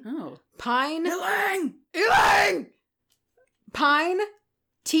 ylang-ylang, pine, ylang, pine,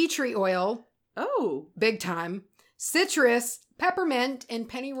 tea tree oil, big time, citrus, peppermint, and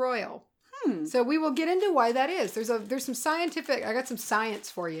pennyroyal. So we will get into why that is. There's some scientific. I got some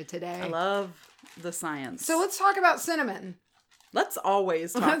science for you today. I love the science. So let's talk about cinnamon. Let's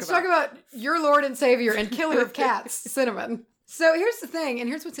always talk about your Lord and Savior and killer of cats, cinnamon. So here's the thing, and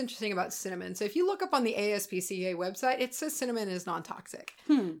here's what's interesting about cinnamon. So if you look up on the ASPCA website, it says cinnamon is non-toxic.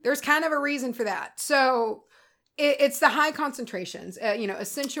 There's kind of a reason for that. So it's the high concentrations,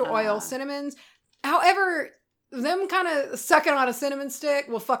 essential oil, cinnamons. However, them kind of sucking on a cinnamon stick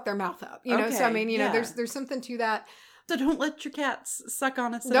will fuck their mouth up. So I mean, there's something to that. So don't let your cats suck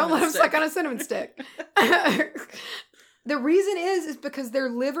on a cinnamon stick. Don't let them suck on a cinnamon stick. The reason is because their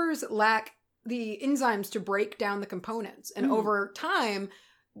livers lack the enzymes to break down the components. And over time,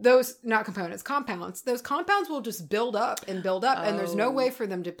 those compounds will just build up and there's no way for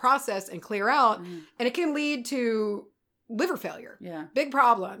them to process and clear out. And it can lead to liver failure. Yeah. Big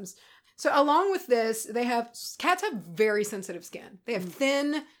problems. So along with this, cats have very sensitive skin. They have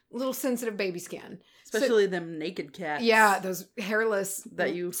thin, little sensitive baby skin. Especially them naked cats. Yeah, those hairless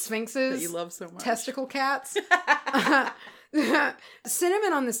sphinxes. That you love so much. Testicle cats.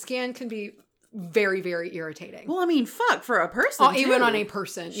 Cinnamon on the skin can be very, very irritating. Well, I mean, fuck, for a person, even on a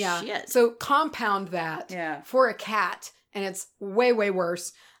person, yeah. Shit. So compound that for a cat, and it's way, way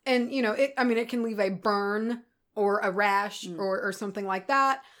worse. And, it can leave a burn or a rash or something like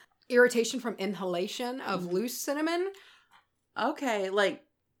that. Irritation from inhalation of loose cinnamon. Okay, like...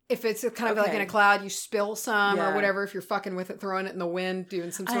 If it's kind of like in a cloud, you spill some or whatever. If you're fucking with it, throwing it in the wind, doing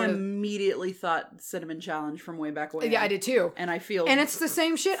some sort of... I immediately thought cinnamon challenge from way back when. Yeah, I did too. And I feel... And it's the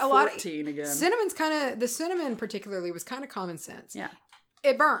same shit. A lot of... again. The cinnamon particularly was kind of common sense. Yeah.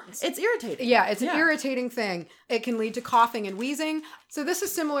 It burns. It's irritating. Yeah, it's an irritating thing. It can lead to coughing and wheezing. So this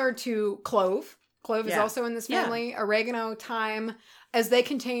is similar to clove. Clove is also in this family. Oregano, thyme, as they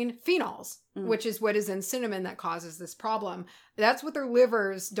contain phenols, which is what is in cinnamon that causes this problem. That's what their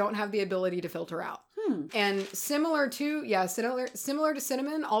livers don't have the ability to filter out. And similar to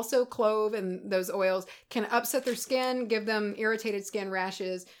cinnamon, also clove and those oils can upset their skin, give them irritated skin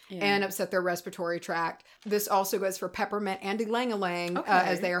rashes, and upset their respiratory tract. This also goes for peppermint and ylang-ylang,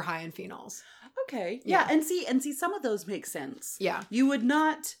 as they are high in phenols. Okay. Yeah. And see, some of those make sense. Yeah. You would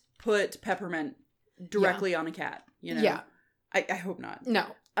not put peppermint directly on a cat, Yeah. I hope not. No.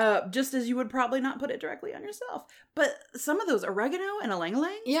 Just as you would probably not put it directly on yourself. But some of those oregano and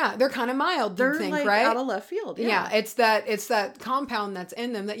ylang-ylang, yeah, they're kind of mild. They're like right? Out of left field. Yeah, it's that compound that's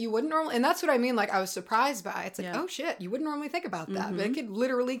in them that you wouldn't normally. And that's what I mean. Like I was surprised by. It's like, oh shit, you wouldn't normally think about that, but it could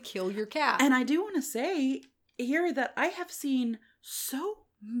literally kill your cat. And I do want to say here that I have seen so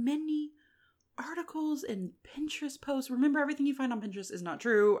many articles and Pinterest posts. Remember, everything you find on Pinterest is not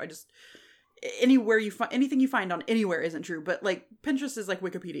true. anywhere you find anything you find on anywhere isn't true, but like Pinterest is like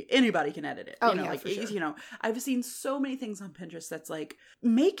Wikipedia. Anybody can edit it. Oh, you know, yeah, like for sure. you know, I've seen so many things on Pinterest that's like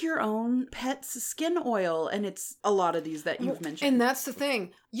make your own pet's skin oil, and it's a lot of these that you've mentioned. And that's the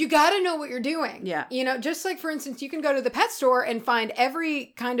thing. You got to know what you're doing. Yeah. You know, just like, for instance, you can go to the pet store and find every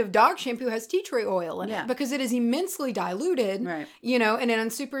kind of dog shampoo has tea tree oil in Yeah. it because it is immensely diluted. Right. You know, and then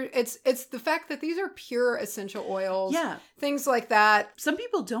it's the fact that these are pure essential oils. Yeah. Things like that. Some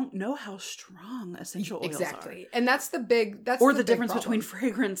people don't know how strong essential oils Exactly. are. And that's the big, that's Or the the big difference problem. between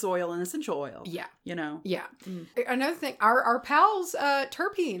fragrance oil and essential oil. Yeah. You know? Yeah. Mm. Another thing, our pals,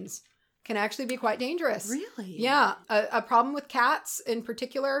 terpenes can actually be quite dangerous. Really? Yeah. A problem with cats in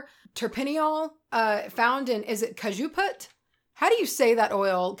particular, terpineol, found in, is it cajuput? How do you say that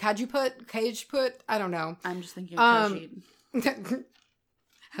oil? Cajuput? I don't know. I'm just thinking of Kajit.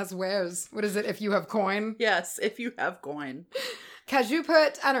 Has wares. What is it if you have coin? Yes, if you have coin.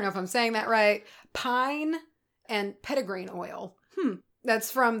 Cajuput, I don't know if I'm saying that right. Pine and petitgrain oil. That's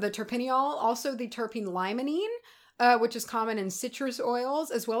from the terpineol. Also the terpene limonene, which is common in citrus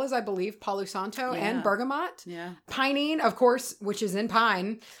oils, as well as, I believe, Palo Santo Yeah. and bergamot. Yeah. Pinene, of course, which is in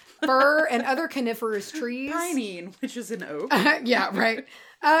pine. Fir and other coniferous trees. Pinene, which is an oak. Yeah, right.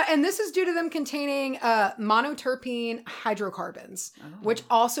 And this is due to them containing monoterpene hydrocarbons, which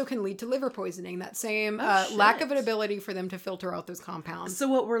also can lead to liver poisoning. That same lack of an shit. ability for them to filter out those compounds. So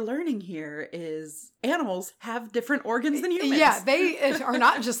what we're learning here is animals have different organs than humans. Yeah, they are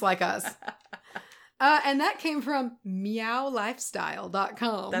not just like us. And that came from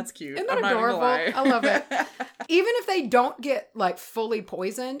meowlifestyle.com. That's cute. Isn't that I'm not even gonna adorable? lie. I love it. Even if they don't get like fully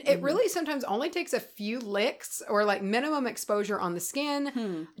poisoned, it really sometimes only takes a few licks or like minimum exposure on the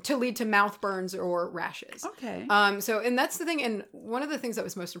skin to lead to mouth burns or rashes. Okay. And that's the thing. And one of the things that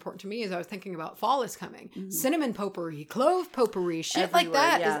was most important to me is I was thinking about fall is coming. Cinnamon potpourri, clove potpourri, shit like Everywhere,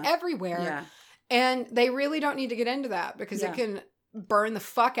 that is yeah. everywhere. Yeah. And they really don't need to get into that because it can burn the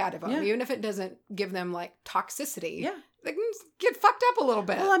fuck out of them, Yeah. even if it doesn't give them like toxicity. Yeah. They can get fucked up a little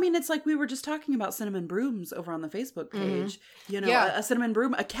bit. Well, I mean, it's like we were just talking about cinnamon brooms over on the Facebook page. You know, Yeah. a cinnamon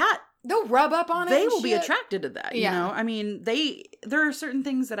broom, a cat, They'll rub up on it. they and will be shit. attracted to that. Yeah. You know, I mean, there are certain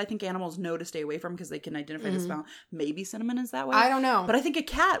things that I think animals know to stay away from because they can identify the smell. Maybe cinnamon is that way. I don't know. But I think a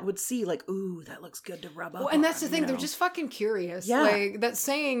cat would see like, ooh, that looks good to rub up Well, and that's on, the thing. you They're know? just fucking curious. Yeah. Like, that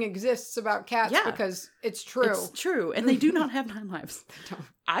saying exists about cats Yeah. because it's true. It's true. And they do not have 9 lives. don't.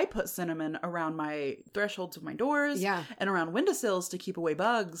 I put cinnamon around my thresholds of my doors Yeah. and around windowsills to keep away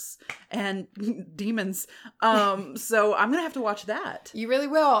bugs and demons. So I'm going to have to watch that. You really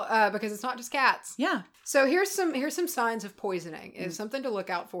will, because it's not just cats. Yeah. So here's some signs of poisoning. It's something to look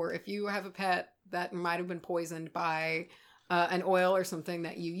out for if you have a pet that might have been poisoned by an oil or something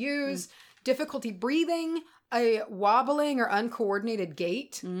that you use. Difficulty breathing, a wobbling or uncoordinated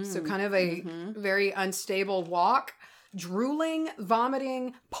gait, so kind of a very unstable walk. Drooling,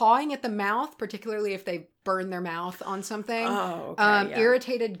 vomiting, pawing at the mouth, particularly if they burn their mouth on something. Oh, okay. Yeah.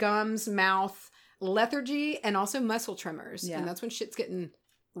 Irritated gums, mouth, lethargy, and also muscle tremors. Yeah. And that's when shit's getting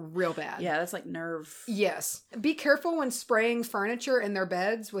real bad. Yeah, that's like nerve. Yes. Be careful when spraying furniture in their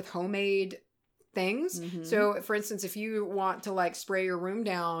beds with homemade things. So, for instance, if you want to like spray your room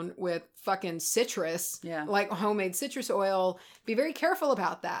down with fucking citrus, Yeah. like homemade citrus oil, be very careful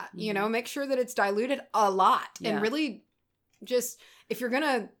about that. You know, make sure that it's diluted a lot Yeah. and really just, if you're going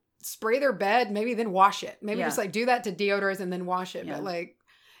to spray their bed, maybe then wash it. Maybe Yeah. just like do that to deodorants and then wash it. Yeah. But like,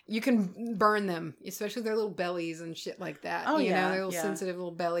 you can burn them, especially their little bellies and shit like that. Oh, you yeah, know, their little yeah. sensitive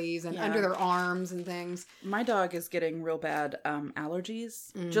little bellies and Yeah. under their arms and things. My dog is getting real bad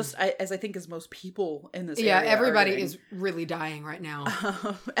allergies, just as I think as most people in this Yeah, area are everybody getting. is really dying right now.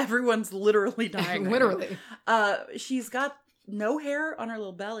 Everyone's literally dying. right Literally. now. She's got no hair on her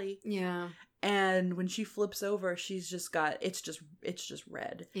little belly, Yeah. and when she flips over, she's just got it's just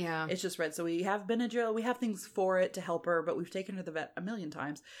red. Yeah. It's just red. So we have Benadryl. We have things for it to help her, but we've taken her to the vet a million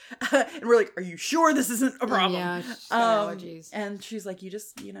times. And we're like, are you sure this isn't a problem? Yeah, she's got allergies. And she's like,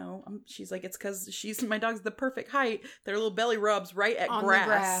 she's like, it's because my dog's the perfect height. Their little belly rubs right at On the grass,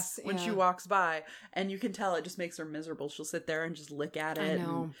 grass, when she yeah. walks by. And you can tell it just makes her miserable. She'll sit there and just lick at it. I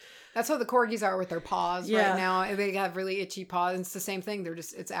know. and- That's how the corgis are with their paws Yeah. right now. They have really itchy paws. And it's the same thing.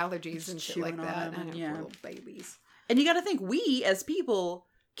 It's allergies Just and shit like chewing on that. them, I know, yeah. poor little babies. And you got to think, we as people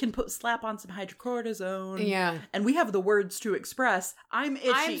can slap on some hydrocortisone. Yeah. And we have the words to express, I'm itchy.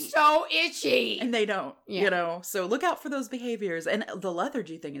 I'm so itchy. And they don't, Yeah. So look out for those behaviors. And the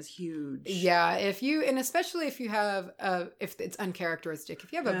lethargy thing is huge. Yeah, and especially if you have, if it's uncharacteristic,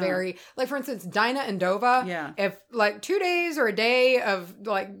 if you have a Yeah. very, like for instance, Dinah and Dova, Yeah. if like 2 days or a day of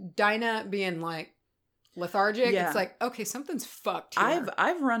like Dinah being like lethargic. Yeah. It's like, okay, something's fucked here.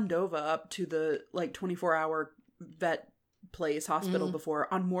 I've run Dova up to the 24-hour vet place hospital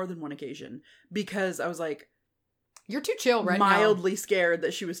before on more than one occasion because I was like, you're too chill right now. Mildly scared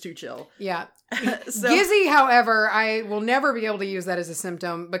that she was too chill. Yeah. So, Gizzy, however, I will never be able to use that as a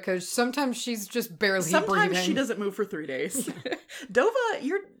symptom because sometimes she's just barely breathing. Sometimes she doesn't move for 3 days.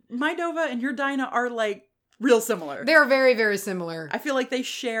 My Dova and your Dinah are like real similar. They're very, very similar. I feel like they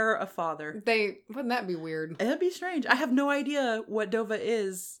share a father. Wouldn't that be weird? That'd be strange. I have no idea what Dova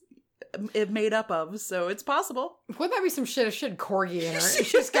is made up of, so it's possible. Wouldn't that be some shit? She had corgi in her.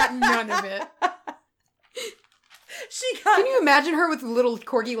 She's got none of it. Can you imagine her with little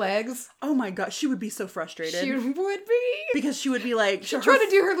corgi legs? Oh my god, she would be so frustrated. She would be. Because she would be like... She'd try to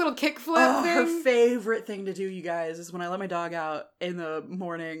do her little kickflip thing. Her favorite thing to do, you guys, is when I let my dog out in the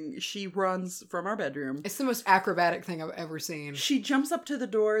morning, she runs from our bedroom. It's the most acrobatic thing I've ever seen. She jumps up to the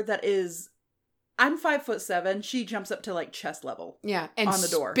door that is... I'm 5'7". She jumps up to like chest level. Yeah, and on the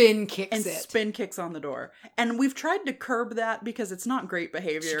door. Spin kicks and spin kicks on the door. And we've tried to curb that because it's not great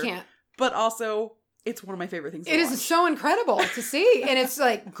behavior. She can't. But also... It's one of my favorite things to watch. It is so incredible to see. And it's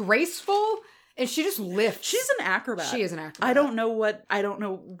like graceful. And she just lifts. She's an acrobat. She is an acrobat. I don't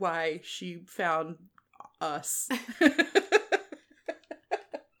know why she found us.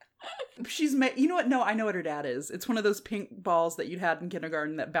 She's you know what? No, I know what her dad is. It's one of those pink balls that you'd had in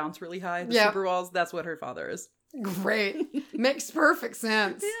kindergarten that bounce really high. The super balls. That's what her father is. Great. Makes perfect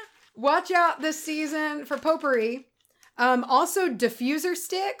sense. Yeah. Watch out this season for potpourri. Also diffuser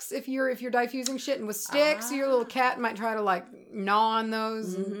sticks. If you're diffusing shit and with sticks, your little cat might try to like gnaw on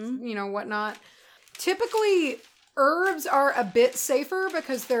those and, you know, whatnot. Typically herbs are a bit safer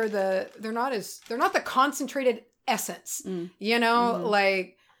because they're not the concentrated essence. You know,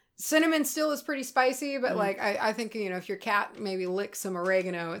 like cinnamon still is pretty spicy, but like I think, you know, if your cat maybe licks some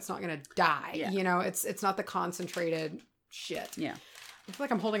oregano, it's not gonna die. Yeah. You know, it's not the concentrated shit. Yeah. I feel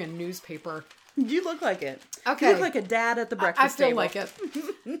like I'm holding a newspaper. You look like it. Okay. You look like a dad at the breakfast table. I feel like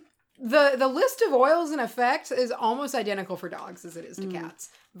it. The list of oils and effects is almost identical for dogs as it is to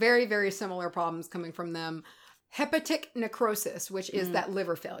cats. Very, very similar problems coming from them. Hepatic necrosis, which is that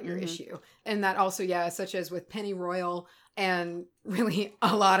liver failure issue. And that also, such as with pennyroyal and really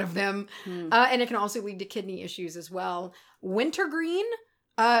a lot of them. And it can also lead to kidney issues as well. Wintergreen.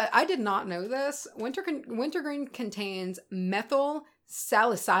 I did not know this. Wintergreen contains methyl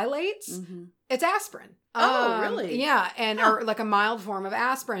salicylates. It's aspirin. Oh, really? Yeah, and or like a mild form of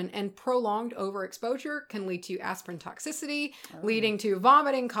aspirin. And prolonged overexposure can lead to aspirin toxicity, leading to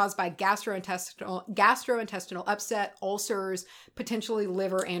vomiting caused by gastrointestinal upset, ulcers, potentially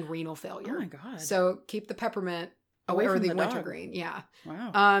liver and renal failure. Oh my god! So keep the peppermint away from the the wintergreen. Yeah.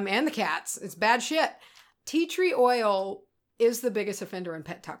 Wow. And the cats. It's bad shit. Tea tree oil is the biggest offender in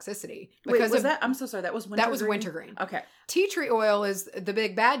pet toxicity. Wait, was that? I'm so sorry. That was wintergreen? That was wintergreen. Okay. Tea tree oil is the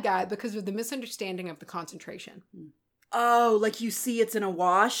big bad guy because of the misunderstanding of the concentration. Oh, like you see it's in a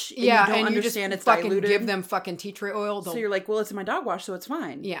wash and you don't and understand you it's just fucking diluted? give them fucking tea tree oil. So you're like, well, it's in my dog wash, so it's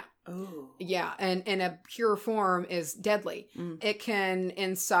fine. Yeah. Oh. Yeah, and in a pure form is deadly. It can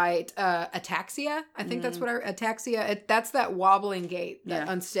incite ataxia. I think that's what ataxia, that's that wobbling gait, that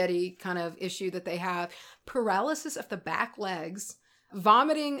unsteady kind of issue that they have. Paralysis of the back legs,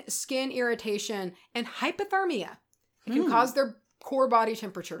 vomiting, skin irritation, and hypothermia. It can cause their core body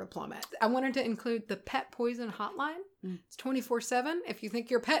temperature to plummet. I wanted to include the pet poison hotline. It's 24/7. If you think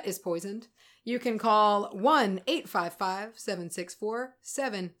your pet is poisoned, you can call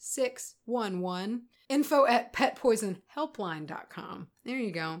 1-855-764-7611. info@petpoisonhelpline.com. There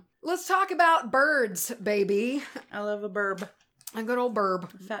you go. Let's talk about birds, baby. I love a burb. A good old burb.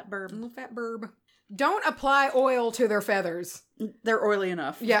 Fat burb. A little fat burb. Don't apply oil to their feathers. They're oily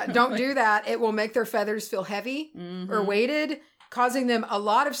enough. Yeah, don't do that. It will make their feathers feel heavy or weighted, causing them a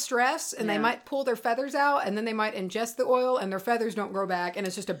lot of stress, and they might pull their feathers out, and then they might ingest the oil, and their feathers don't grow back, and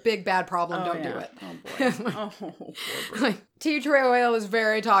it's just a big bad problem. Don't do it. Oh, boy. Oh, poor bird. Tea tree oil is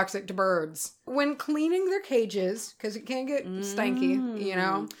very toxic to birds. When cleaning their cages, because it can get stanky, you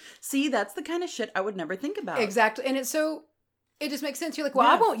know? See, that's the kind of shit I would never think about. Exactly. And it just makes sense. You're like, well,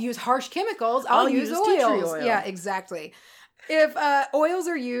 I won't use harsh chemicals. I'll use oils. Tea tree oil. Yeah, exactly. If oils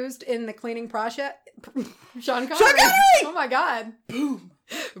are used in the cleaning process, Sean Connery! Oh my God. Boom.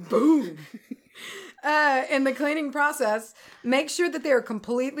 Boom. In the cleaning process, make sure that they are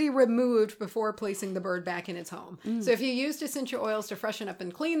completely removed before placing the bird back in its home. So if you used essential oils to freshen up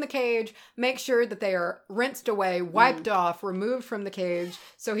and clean the cage, make sure that they are rinsed away, wiped off, removed from the cage,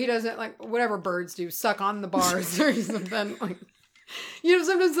 so he doesn't, like, whatever birds do, suck on the bars or something. Like, You know,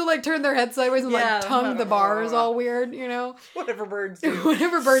 sometimes they'll like turn their head sideways and like tongue the bars all weird, you know? Whatever birds do.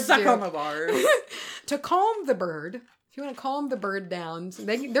 Whatever birds Suck do. on the bars. To calm the bird, if you want to calm the bird down,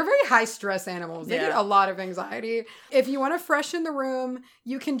 they're very high stress animals. They get a lot of anxiety. If you want to freshen the room,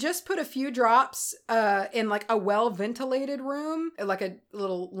 you can just put a few drops in like a well ventilated room, like a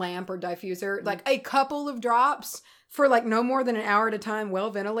little lamp or diffuser, like a couple of drops. For like no more than an hour at a time, well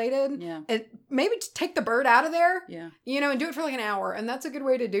ventilated. Yeah. And maybe just take the bird out of there. Yeah. You know, and do it for like an hour. And that's a good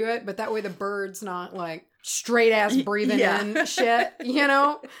way to do it. But that way the bird's not like straight ass breathing in shit, you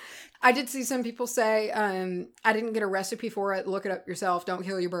know? I did see some people say, I didn't get a recipe for it. Look it up yourself. Don't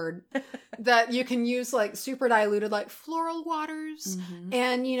kill your bird. That you can use like super diluted like floral waters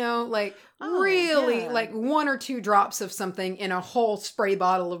and, you know, like really like 1 or 2 drops of something in a whole spray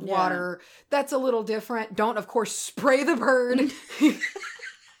bottle of water. That's a little different. Don't, of course, spray the bird.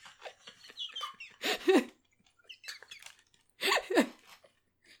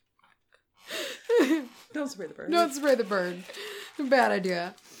 Don't spray the bird. Don't spray the bird. Bad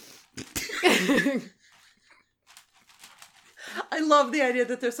idea. I love the idea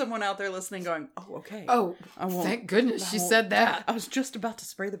that there's someone out there listening going, oh, okay. Oh, thank goodness she said that. I was just about to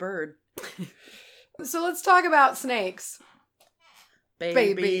spray the bird. So let's talk about snakes.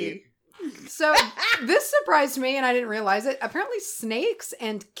 Baby. So this surprised me and I didn't realize it. Apparently snakes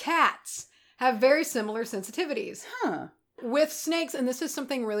and cats have very similar sensitivities. Huh. With snakes, and this is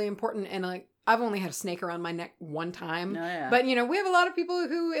something really important, and like I've only had a snake around my neck one time. Oh, yeah. But, you know, we have a lot of people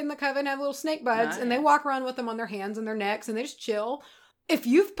who in the coven have little snake buds, and they walk around with them on their hands and their necks, and they just chill. If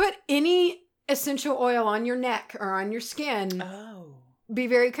you've put any essential oil on your neck or on your skin, be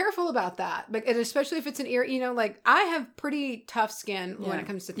very careful about that. And especially if it's an ear, you know, like I have pretty tough skin when it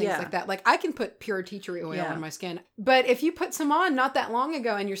comes to things like that. Like I can put pure tea tree oil on my skin. But if you put some on not that long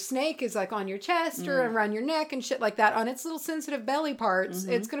ago and your snake is like on your chest or around your neck and shit like that on its little sensitive belly parts,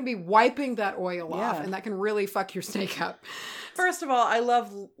 it's going to be wiping that oil off and that can really fuck your snake up. First of all, I love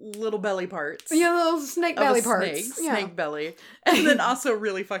little belly parts. Yeah, little snake belly parts. Snake belly. And then also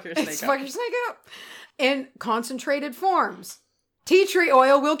really fuck your snake up. Fuck your snake up. In concentrated forms. Tea tree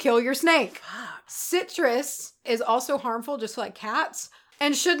oil will kill your snake. Citrus is also harmful, just like cats,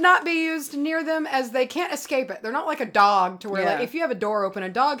 and should not be used near them as they can't escape it. They're not like a dog to where, like, if you have a door open, a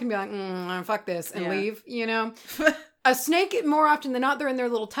dog can be like, fuck this, and leave, you know? A snake, more often than not, they're in their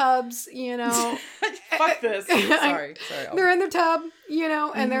little tubs, you know? Fuck this. Sorry. They're in their tub, you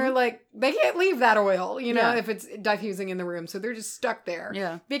know, and they're like, they can't leave that oil, you know, if it's diffusing in the room. So they're just stuck there.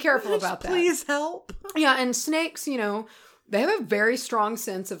 Yeah. Be careful about that. Please help. Yeah, and snakes, you know, they have a very strong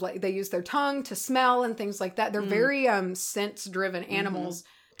sense of like, they use their tongue to smell and things like that. They're very sense-driven animals.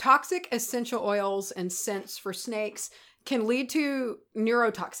 Toxic essential oils and scents for snakes can lead to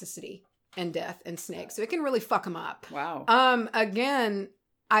neurotoxicity and death in snakes. So it can really fuck them up. Wow. Again,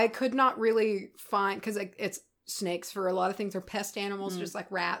 I could not really find, because it's snakes for a lot of things are pest animals, just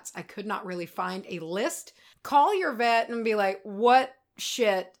like rats. I could not really find a list. Call your vet and be like, what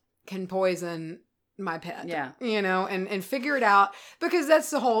shit can poison my pet? Yeah. You know, and figure it out, because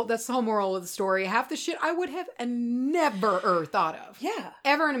that's the whole moral of the story. Half the shit I would have never thought of. Yeah.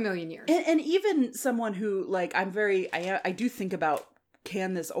 Ever in a million years. And even someone who, like, I do think about,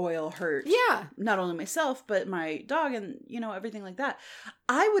 can this oil hurt? Yeah. Not only myself, but my dog and, you know, everything like that.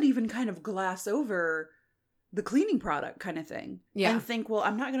 I would even kind of glass over the cleaning product kind of thing. Yeah. And think, well,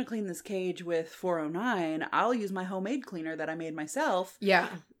 I'm not going to clean this cage with 409. I'll use my homemade cleaner that I made myself. Yeah.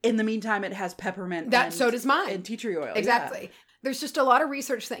 In the meantime, it has peppermint. So does mine. And tea tree oil. Exactly. Yeah. There's just a lot of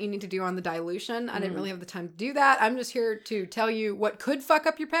research that you need to do on the dilution. I didn't really have the time to do that. I'm just here to tell you what could fuck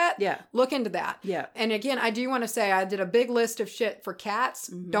up your pet. Yeah. Look into that. Yeah. And again, I do want to say I did a big list of shit for cats.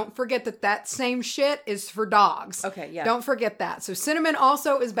 Don't forget that same shit is for dogs. Okay, yeah. Don't forget that. So cinnamon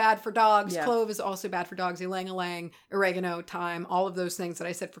also is bad for dogs. Yeah. Clove is also bad for dogs. Ylang-ylang, oregano, thyme, all of those things that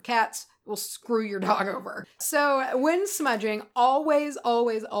I said for cats will screw your dog over. So when smudging, always,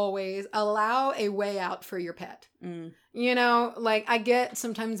 always, always allow a way out for your pet. You know, like I get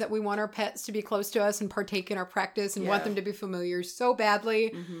sometimes that we want our pets to be close to us and partake in our practice and want them to be familiar so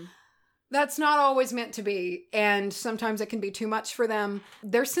badly. That's not always meant to be. And sometimes it can be too much for them.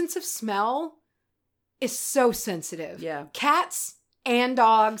 Their sense of smell is so sensitive. Yeah. Cats and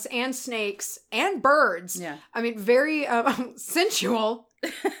dogs and snakes and birds. Yeah. I mean, very sensual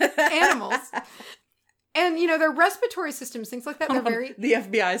animals. And, you know, their respiratory systems, things like that, they're very... The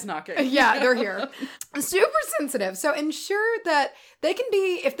FBI's knocking. Yeah, they're here. Super sensitive. So ensure that they can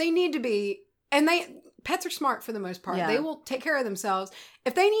be, if they need to be, and Pets are smart for the most part. Yeah. They will take care of themselves.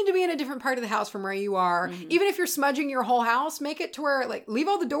 If they need to be in a different part of the house from where you are, even if you're smudging your whole house, make it to where, like, leave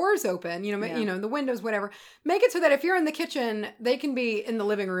all the doors open, you know, the windows, whatever. Make it so that if you're in the kitchen, they can be in the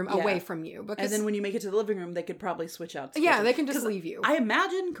living room away from you. Because, and then when you make it to the living room, they could probably switch out. To they can just leave you. I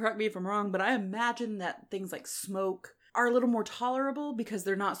imagine, correct me if I'm wrong, but I imagine that things like smoke are a little more tolerable because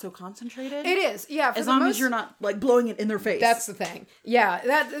they're not so concentrated. It is, yeah. As long as you're not, like, blowing it in their face. That's the thing. Yeah,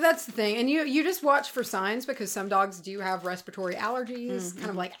 that's the thing. And you just watch for signs, because some dogs do have respiratory allergies, kind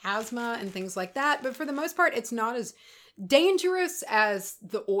of like asthma and things like that. But for the most part, it's not as dangerous as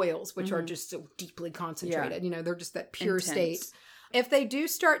the oils, which are just so deeply concentrated. Yeah. You know, they're just that pure Intense. state. If they do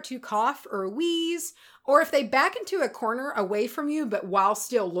start to cough or wheeze, or if they back into a corner away from you, but while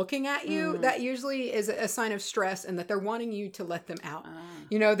still looking at you, that usually is a sign of stress and that they're wanting you to let them out.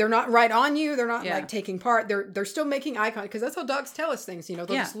 You know, they're not right on you. They're not like taking part. They're still making eye contact, because that's how dogs tell us things. You know,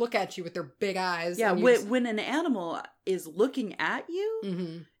 they'll just look at you with their big eyes. Yeah, when an animal is looking at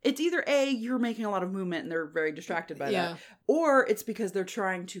you, it's either A, you're making a lot of movement and they're very distracted by that, or it's because they're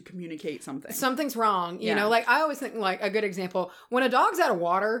trying to communicate something. Something's wrong. You know, like, I always think, like, a good example, when a dog's out of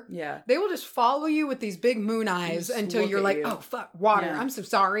water, they will just follow you with these big moon eyes until you're like, oh, fuck, water. I'm so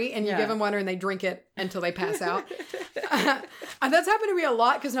sorry. And you give them water and they drink it until they pass out. And that's happened to me a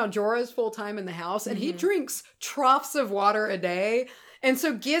lot, because now Jorah's full-time in the house and he drinks troughs of water a day. And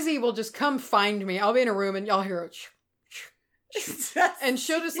so Gizzy will just come find me. I'll be in a room and y'all hear and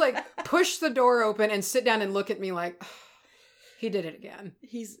she'll just like push the door open and sit down and look at me like, oh, he did it again. I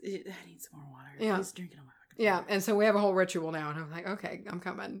need some more water. Yeah. He's drinking more. Yeah, and so we have a whole ritual now, and I'm like, okay, I'm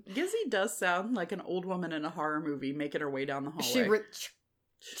coming. Gizzy does sound like an old woman in a horror movie making her way down the hallway.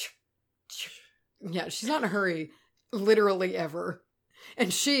 Yeah, she's not in a hurry, literally ever.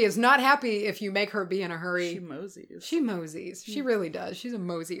 And she is not happy if you make her be in a hurry. She moseys. She really does. She's a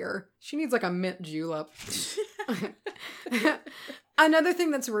mosier. She needs like a mint julep. Another thing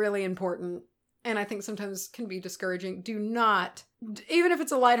that's really important, and I think sometimes can be discouraging, do not, even if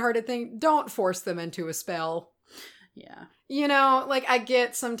it's a lighthearted thing, don't force them into a spell. Yeah. You know, like, I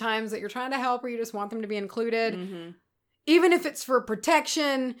get sometimes that you're trying to help or you just want them to be included. Even if it's for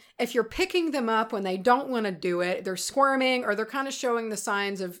protection, if you're picking them up when they don't want to do it, they're squirming or they're kind of showing the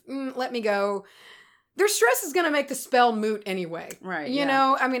signs of, let me go. Their stress is going to make the spell moot anyway. Right. You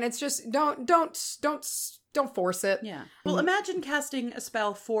know, I mean, it's just, don't force it. Yeah. Well, imagine casting a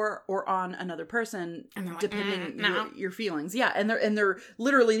spell for or on another person, like, depending your feelings. Yeah. And they're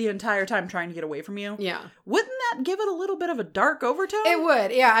literally the entire time trying to get away from you. Yeah. Wouldn't that give it a little bit of a dark overtone? It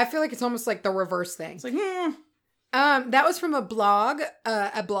would. Yeah. I feel like it's almost like the reverse thing. It's like, that was from a blog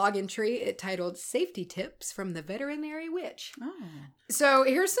entry titled "Safety Tips from the Veterinary Witch." Oh. So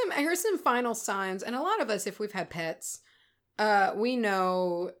here's some final signs, and a lot of us, if we've had pets, we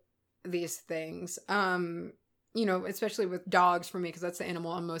know these things. You know, especially with dogs for me, because that's the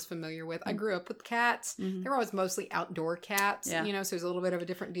animal I'm most familiar with. I grew up with cats. They were always mostly outdoor cats, you know, so it's a little bit of a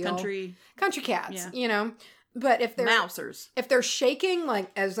different deal. Country cats, you know. But if they're mousers, if they're shaking,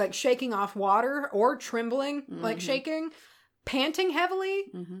 like as like shaking off water or trembling, like shaking, panting heavily,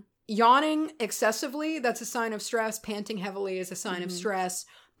 yawning excessively, that's a sign of stress. Panting heavily is a sign of stress.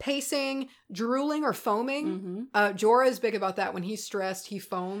 Pacing, drooling or foaming. Jorah is big about that. When he's stressed, he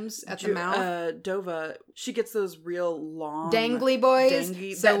foams at the mouth. Dova, she gets those real long dangly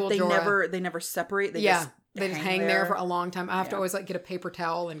boys. So they never separate. They just hang there for a long time. I have to always like get a paper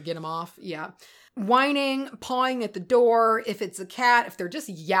towel and get them off. Yeah. Whining, pawing at the door. If it's a cat, if they're just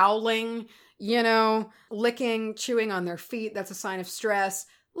yowling, you know, licking, chewing on their feet, that's a sign of stress.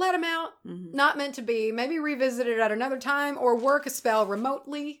 Let them out. Not meant to be. Maybe revisit it at another time or work a spell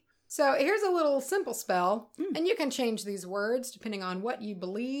remotely. So here's a little simple spell, and you can change these words depending on what you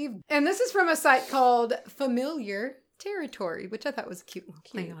believe. And this is from a site called Familiar Territory, which I thought was a cute little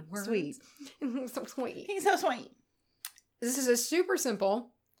play on words. Sweet. So sweet. He's so sweet. This is a super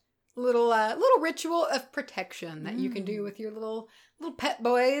simple little ritual of protection that you can do with your little pet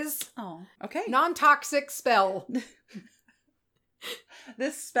boys. Oh, okay. Non-toxic spell.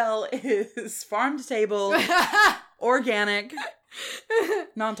 This spell is farm to table, organic,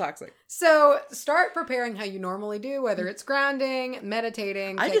 non-toxic. So start preparing how you normally do, whether it's grounding,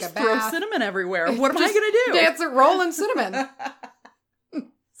 meditating, take a bath. I just throw cinnamon everywhere. What am I going to do? Dance a roll in cinnamon.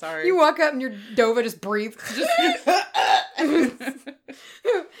 Sorry. You walk up and your Dova just breathes.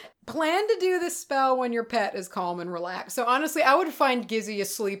 Plan to do this spell when your pet is calm and relaxed. So honestly, I would find Gizzy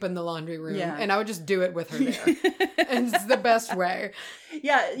asleep in the laundry room and I would just do it with her there. And it's the best way.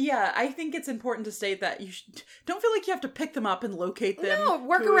 Yeah. I think it's important to state that you don't feel like you have to pick them up and locate them. No,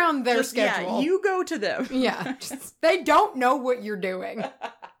 work around their schedule. Yeah, you go to them. Yeah. They don't know what you're doing.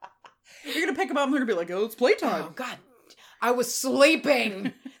 You're gonna pick them up and they're gonna be like, oh, it's playtime. Oh, God. I was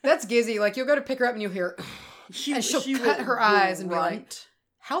sleeping. That's Gizzy. Like, you'll go to pick her up and you'll hear, and she'll cut her eyes and be like,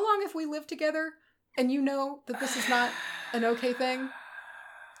 how long have we lived together? And you know that this is not an okay thing?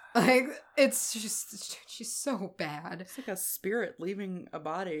 Like, it's just, she's so bad. It's like a spirit leaving a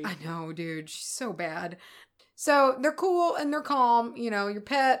body. I know, dude. She's so bad. So they're cool and they're calm. You know, your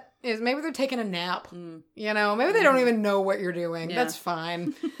pet is, maybe they're taking a nap. You know, maybe they don't even know what you're doing. Yeah. That's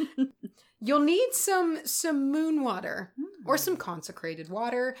fine. You'll need some moon water or some consecrated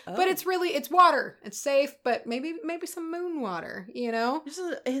water, but it's water. It's safe, but maybe some moon water, you know?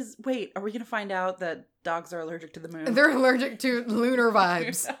 Wait, are we going to find out that dogs are allergic to the moon? They're allergic to lunar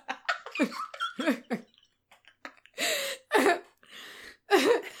vibes.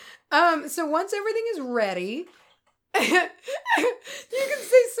 So once everything is ready, you can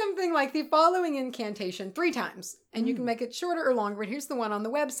say something like the following incantation 3 times, and you can make it shorter or longer, but here's the one on the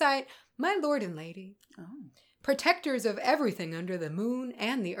website. My lord and lady, protectors of everything under the moon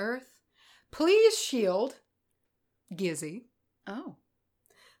and the earth, please shield Gizzy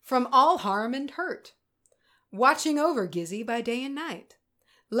from all harm and hurt, watching over Gizzy by day and night.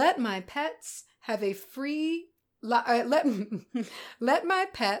 Let my pets have a let my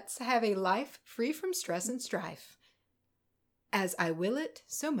pets have a life free from stress and strife. As I will it,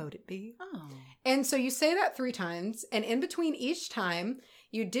 so mote it be. And so you say that 3 times, and in between each time,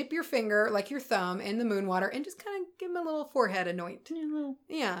 you dip your finger, like your thumb, in the moon water and just kind of give them a little forehead anoint.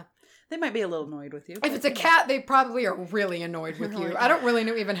 Yeah. They might be a little annoyed with you. If it's a cat, they probably are really annoyed with you. I don't really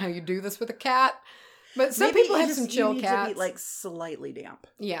know even how you do this with a cat, but some people have some chill cats. To be, like, slightly damp.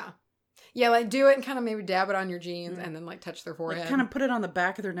 Yeah. Yeah, like do it and kind of maybe dab it on your jeans and then like touch their forehead. Like, kind of put it on the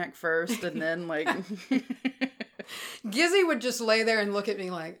back of their neck first and then like... Gizzy would just lay there and look at me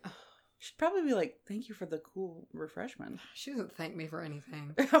like... Oh. She'd probably be like, thank you for the cool refreshment. She doesn't thank me for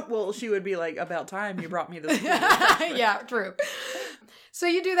anything. Well, she would be like, about time you brought me this. Yeah, true. So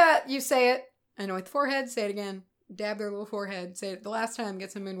you do that, you say it, anoint the forehead, say it again, dab their little forehead, say it the last time,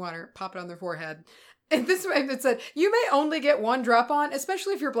 get some moon water, pop it on their forehead. And this way it said, you may only get 1 drop on,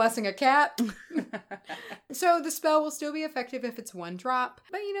 especially if you're blessing a cat. So the spell will still be effective if it's 1 drop.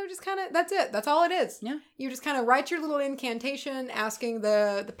 But, you know, just kind of, that's it. That's all it is. Yeah. You just kind of write your little incantation asking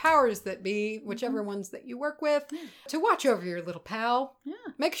the powers that be, whichever ones that you work with, to watch over your little pal. Yeah.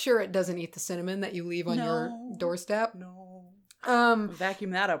 Make sure it doesn't eat the cinnamon that you leave on your doorstep. No. Vacuum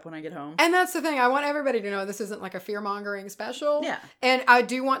that up when I get home. And that's the thing. I want everybody to know this isn't like a fear-mongering special. Yeah. And I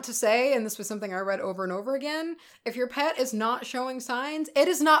do want to say, and this was something I read over and over again, if your pet is not showing signs, it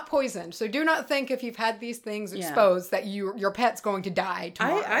is not poisoned. So do not think if you've had these things exposed that your pet's going to die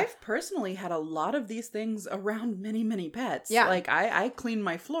tomorrow. I've personally had a lot of these things around many, many pets. Yeah. Like I clean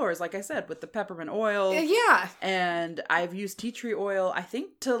my floors, like I said, with the peppermint oil. Yeah. And I've used tea tree oil, I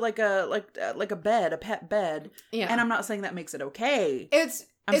think, to like a bed, a pet bed. Yeah. And I'm not saying that makes it okay.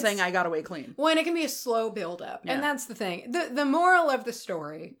 I'm saying I got away clean. Well, and it can be a slow buildup. Yeah. And that's the thing. The moral of the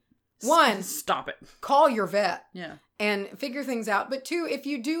story, 1, stop it. Call your vet. Yeah. And figure things out. But 2, if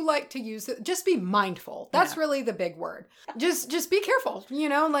you do like to use it, just be mindful. That's really the big word. Just be careful. You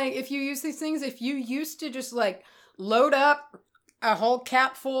know, like if you use these things, if you used to just like load up a whole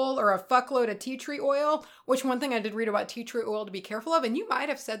cap full or a fuckload of tea tree oil, which one thing I did read about tea tree oil to be careful of, and you might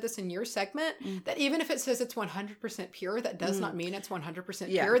have said this in your segment, that even if it says it's 100% pure, that does not mean it's 100%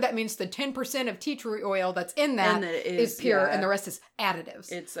 pure. That means the 10% of tea tree oil that's in that is pure and the rest is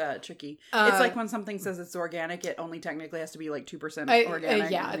additives. It's tricky. It's like when something says it's organic, it only technically has to be like 2%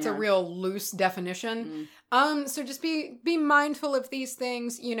 organic. It's a real loose definition. So just be mindful of these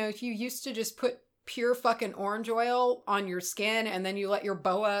things. You know, if you used to just put pure fucking orange oil on your skin and then you let your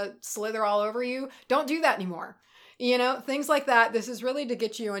boa slither all over you, don't do that anymore. You know, things like that. This is really to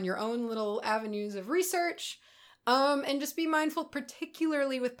get you on your own little avenues of research. And just be mindful,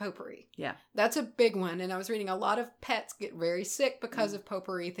 particularly with potpourri. Yeah. That's a big one. And I was reading a lot of pets get very sick because of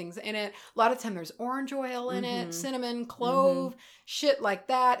potpourri things in it. A lot of time there's orange oil in it, cinnamon, clove, shit like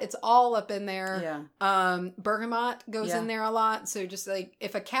that. It's all up in there. Yeah. Bergamot goes in there a lot. So just like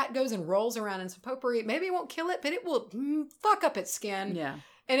if a cat goes and rolls around in some potpourri, maybe it won't kill it, but it will fuck up its skin. Yeah.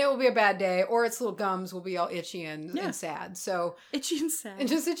 And it will be a bad day, or its little gums will be all itchy and sad. So itchy and sad. And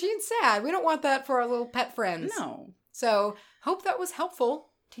just itchy and sad. We don't want that for our little pet friends. No. So hope that was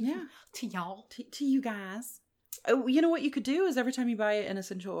helpful to y'all. To you guys. You know what you could do is every time you buy an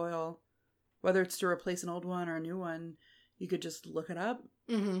essential oil, whether it's to replace an old one or a new one, you could just look it up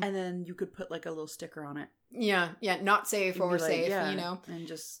and then you could put like a little sticker on it. Yeah. Yeah. Not safe or safe, you know. And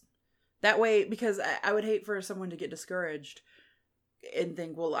just that way, because I would hate for someone to get discouraged and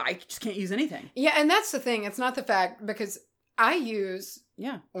think, well, I just can't use anything. Yeah, and that's the thing. It's not the fact, because I use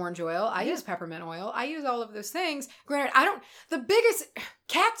Yeah. orange oil. I use peppermint oil. I use all of those things. Granted,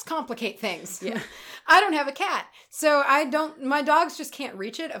 cats complicate things. Yeah. I don't have a cat. So my dogs just can't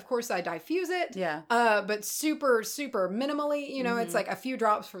reach it. Of course, I diffuse it. Yeah. But super, super minimally, it's like a few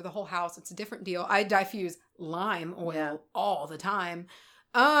drops for the whole house. It's a different deal. I diffuse lime oil all the time.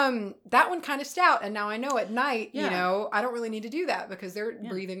 That one kind of stout, and now I know at night, I don't really need to do that because they're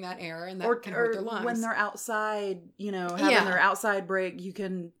breathing that air and that can hurt their lungs. When they're outside, having their outside break, you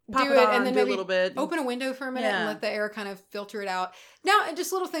can pop do it it on, and then do a maybe little bit. open a window for a minute and let the air kind of filter it out. Now, and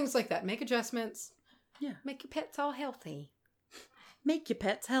just little things like that. Make adjustments. Yeah. Make your pets all healthy. Make your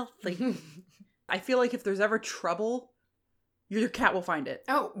pets healthy. I feel like if there's ever trouble, your cat will find it.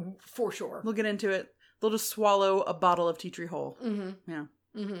 Oh, for sure. They'll get into it. They'll just swallow a bottle of tea tree whole. Mm-hmm. Yeah.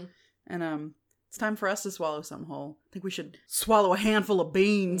 Mm-hmm. And it's time for us to swallow some whole. I think we should swallow a handful of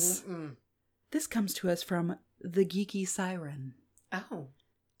beans. Mm-mm. This comes to us from The Geeky Siren. Oh.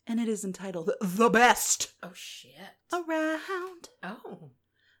 And it is entitled The Best Oh, shit. Around. Oh.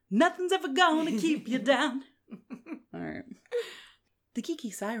 Nothing's ever gonna keep you down. All right. The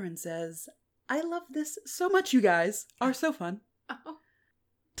Geeky Siren says, I love this so much, you guys are so fun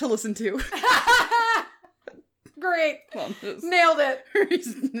to listen to. Great. Nailed it.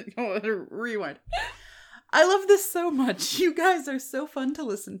 Rewind. I love this so much. You guys are so fun to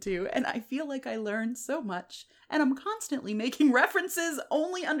listen to, and I feel like I learn so much, and I'm constantly making references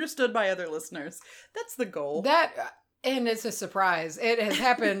only understood by other listeners. That's the goal. And it's a surprise. It has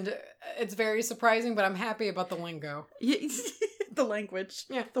happened. It's very surprising, but I'm happy about the lingo. The language.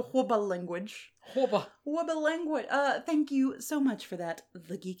 Yeah. The Whubba language. Whubba language. Thank you so much for that,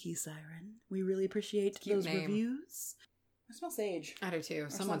 The Geeky Siren. We really appreciate those reviews. I smell sage. I do too.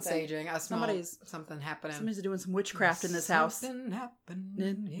 Someone's something. saging. I smell something happening. Somebody's doing some witchcraft in this house. Something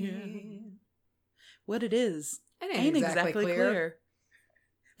happening here. What it is It ain't exactly clear.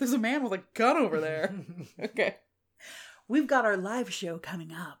 There's a man with a gun over there. Okay. We've got our live show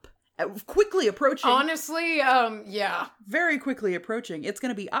coming up. Quickly approaching. Honestly, yeah. Very quickly approaching. It's going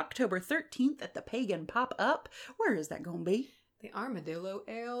to be October 13th at the Pagan Pop-Up. Where is that going to be? The Armadillo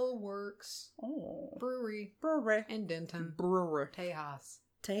Ale Works Brewery in Denton. Brewery. Tejas.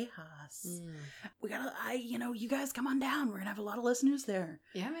 We gotta, you guys come on down. We're going to have a lot of listeners there.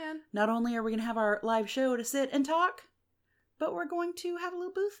 Yeah, man. Not only are we going to have our live show to sit and talk, but we're going to have a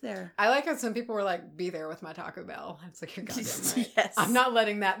little booth there. I like how some people were like, be there with my Taco Bell. It's like, you're goddamn right. Yes. I'm not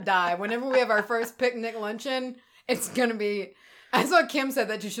letting that die. Whenever we have our first picnic luncheon, it's going to be... I saw Kim said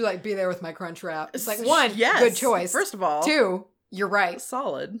that you should be there with my Crunch Wrap. It's like, one, good choice. First of all. Two, you're right.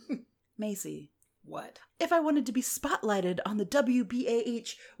 Solid. Macy. What? If I wanted to be spotlighted on the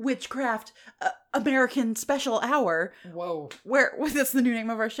WBAH Witchcraft American Special Hour. Whoa. That's the new name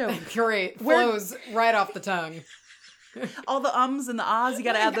of our show. Great. Flows right off the tongue. All the ums and the ahs, you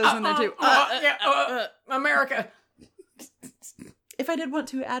gotta add those in there too. America. If I did want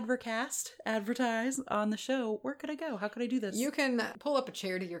to advertise on the show, where could I go? How could I do this? You can pull up a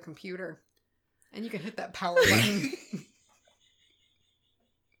chair to your computer and you can hit that power button.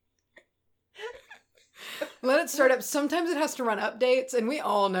 Let it start up. Sometimes it has to run updates, and we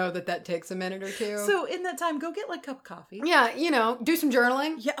all know that takes a minute or two. So in that time, go get a cup of coffee. Yeah, do some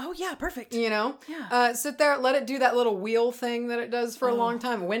journaling. Yeah. Oh, yeah. Perfect. Yeah. Sit there, let it do that little wheel thing that it does for a long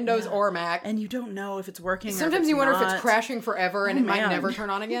time, Windows or Mac. And you don't know if it's working. Sometimes you wonder if it's crashing forever and it might never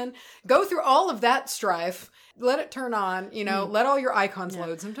turn on again. Go through all of that strife. Let it turn on. Let all your icons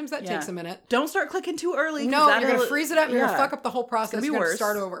load. Sometimes that takes a minute. Don't start clicking too early. No, you're going to freeze it up and you're going to fuck up the whole process. You're going to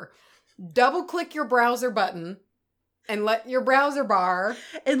start over. Double click your browser button and let your browser bar.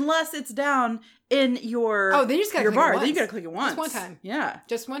 Unless it's down in your then you just gotta your click bar. it once. Then you gotta click it once. Just one time. Yeah.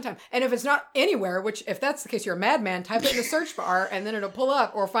 Just one time. And if it's not anywhere, which if that's the case, you're a madman, type it in the search bar and then it'll pull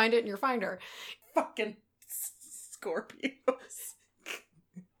up or find it in your Finder. Fucking Scorpios.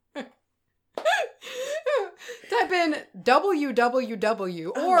 Type in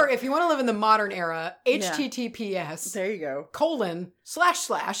www, or if you want to live in the modern era, https. There you go.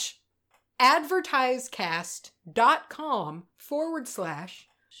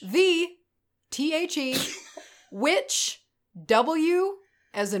 //advertisecast.com/the THE which W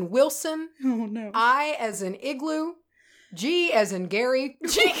as in Wilson, Oh no. I as in igloo, G as in Gary.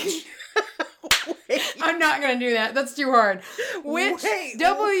 I'm not going to do that. That's too hard. Which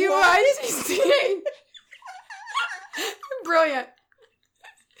WITC. Brilliant.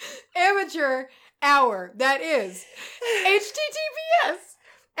 Amateur hour. That is https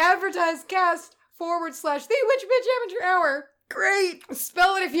advertisecast /the Witch Bitch Amateur Hour Great.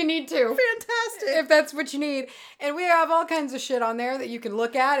 Spell it if you need to. Fantastic. If that's what you need. And we have all kinds of shit on there that you can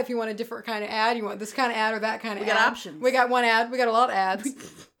look at if you want a different kind of ad. You want this kind of ad or that kind of ad. We got options. We got one ad. We got a lot of ads.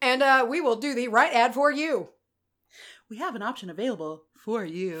 And we will do the right ad for you. We have an option available for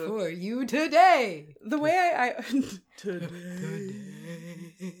you. For you today. The way I today.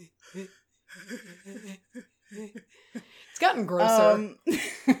 It's gotten grosser.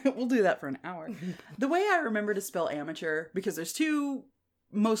 We'll do that for an hour. The way I remember to spell amateur, because there's two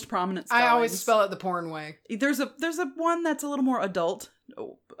most prominent spellings. I always spell it the porn way. There's a one that's a little more adult.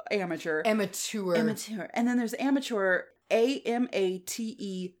 Amateur. Amateur. And then there's amateur.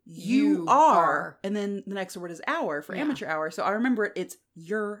 AMATEUR. And then the next word is hour for amateur hour. So I remember it's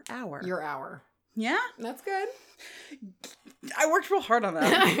your hour. Your hour. Yeah? That's good. I worked real hard on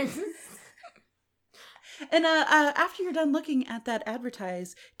that. And after you're done looking at that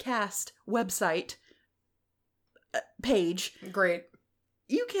Advertise Cast website page. Great.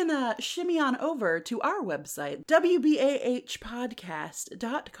 You can shimmy on over to our website,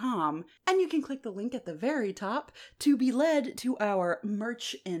 wbahpodcast.com, and you can click the link at the very top to be led to our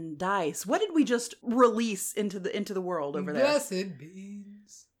merchandise. What did we just release into the world over there? Blessed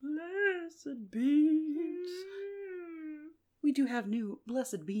beans. Blessed beans. We do have new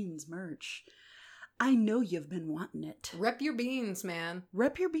Blessed Beans merch. I know you've been wanting it. Rep your beans, man.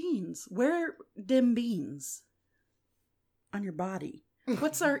 Rep your beans. Wear them beans on your body.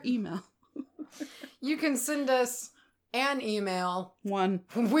 What's our email? You can send us an email. One.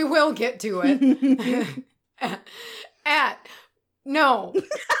 We will get to it. No. You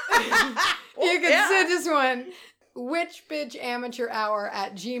can send us one.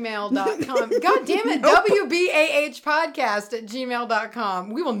 witchbitchamateurhour@gmail.com. God damn it.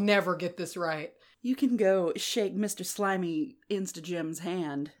 WBAHpodcast@gmail.com. We will never get this right. You can go shake Mr. Slimy Insta-Jim's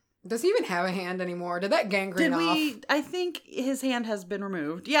hand. Does he even have a hand anymore? Did that gangrene off? I think his hand has been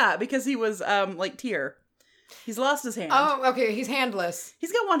removed. Yeah, because he was, like, Tyr. He's lost his hand. Oh, okay. He's handless.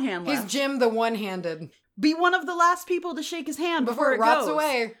 He's got one hand left. He's Jim the one-handed. Be one of the last people to shake his hand before it rots goes.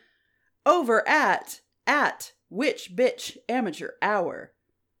 away. Over at Witch Bitch Amateur Hour.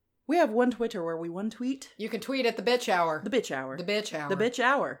 We have one Twitter where we one tweet. You can tweet at the bitch hour. The bitch hour. The bitch hour. The bitch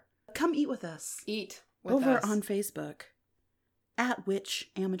hour. Come eat with us. Eat with over us. on Facebook. At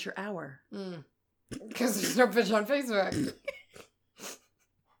Witch Amateur Hour. Because there's no bitch on Facebook.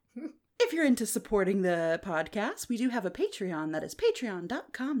 If you're into supporting the podcast, we do have a Patreon. That is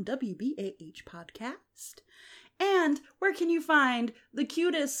patreon.com WBAH podcast. And where can you find the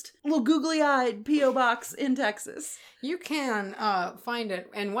cutest little googly-eyed P.O. box in Texas? You can find it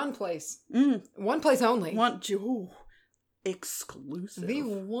in one place. One place only. Exclusive. The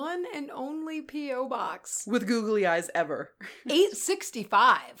one and only P.O. box. With googly eyes ever.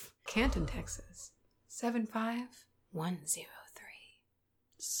 865. Canton, Texas. 75103.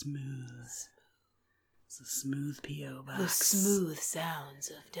 Smooth. It's a smooth P.O. box. The smooth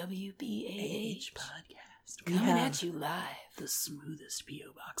sounds of WBAH podcast. Coming at you live. The smoothest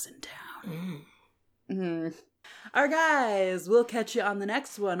P.O. box in town. All right, guys, we'll catch you on the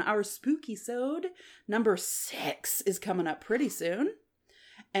next one. Our Spooky-sode number 6 is coming up pretty soon.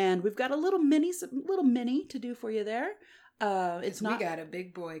 And we've got a little mini to do for you there. We got a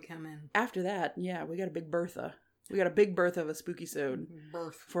big boy coming. After that, yeah, we got a big Bertha. We got a big birth of a Spooky-sode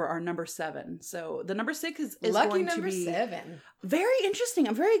for our number 7. So the number 6 is lucky going number to be 7. Very interesting.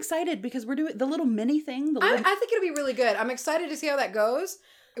 I'm very excited because we're doing the little mini thing. I think it'll be really good. I'm excited to see how that goes.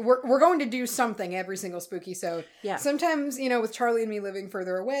 We're going to do something every single Spooky-sode. Yeah. Sometimes, with Charlie and me living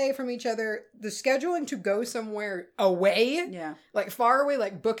further away from each other, the scheduling to go somewhere away, like far away,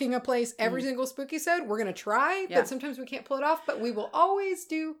 like booking a place every single Spooky-sode, we're going to try, but sometimes we can't pull it off, but we will always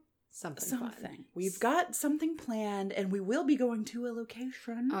do something fun. We've got something planned, and we will be going to a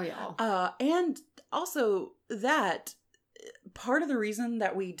location. Oh, yeah. And also that part of the reason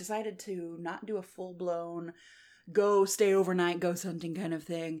that we decided to not do a full-blown go stay overnight, ghost hunting kind of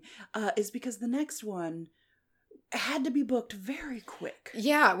thing, is because the next one had to be booked very quick.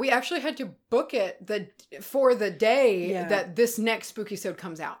 Yeah, we actually had to book it for the day that this next Spooky-sode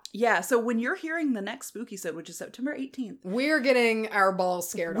comes out. Yeah, so when you're hearing the next Spooky-sode, which is September 18th, we're getting our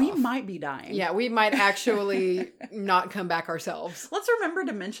balls scared off. We might be dying. Yeah, we might actually not come back ourselves. Let's remember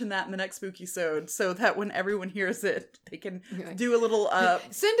to mention that in the next Spooky-sode so that when everyone hears it, they can do a little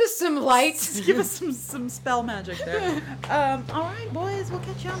send us some lights. Give us some spell magic there. All right, boys, we'll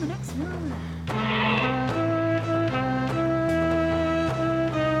catch you on the next one.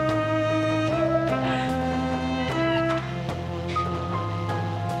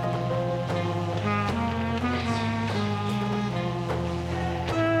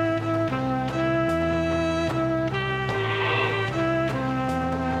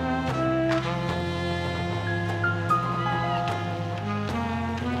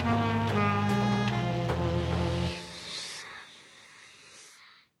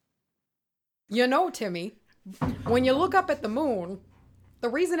 You know, Timmy, when you look up at the moon, the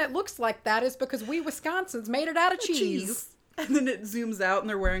reason it looks like that is because we Wisconsins made it out of cheese. And then it zooms out and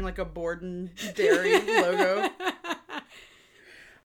they're wearing like a Borden Dairy logo.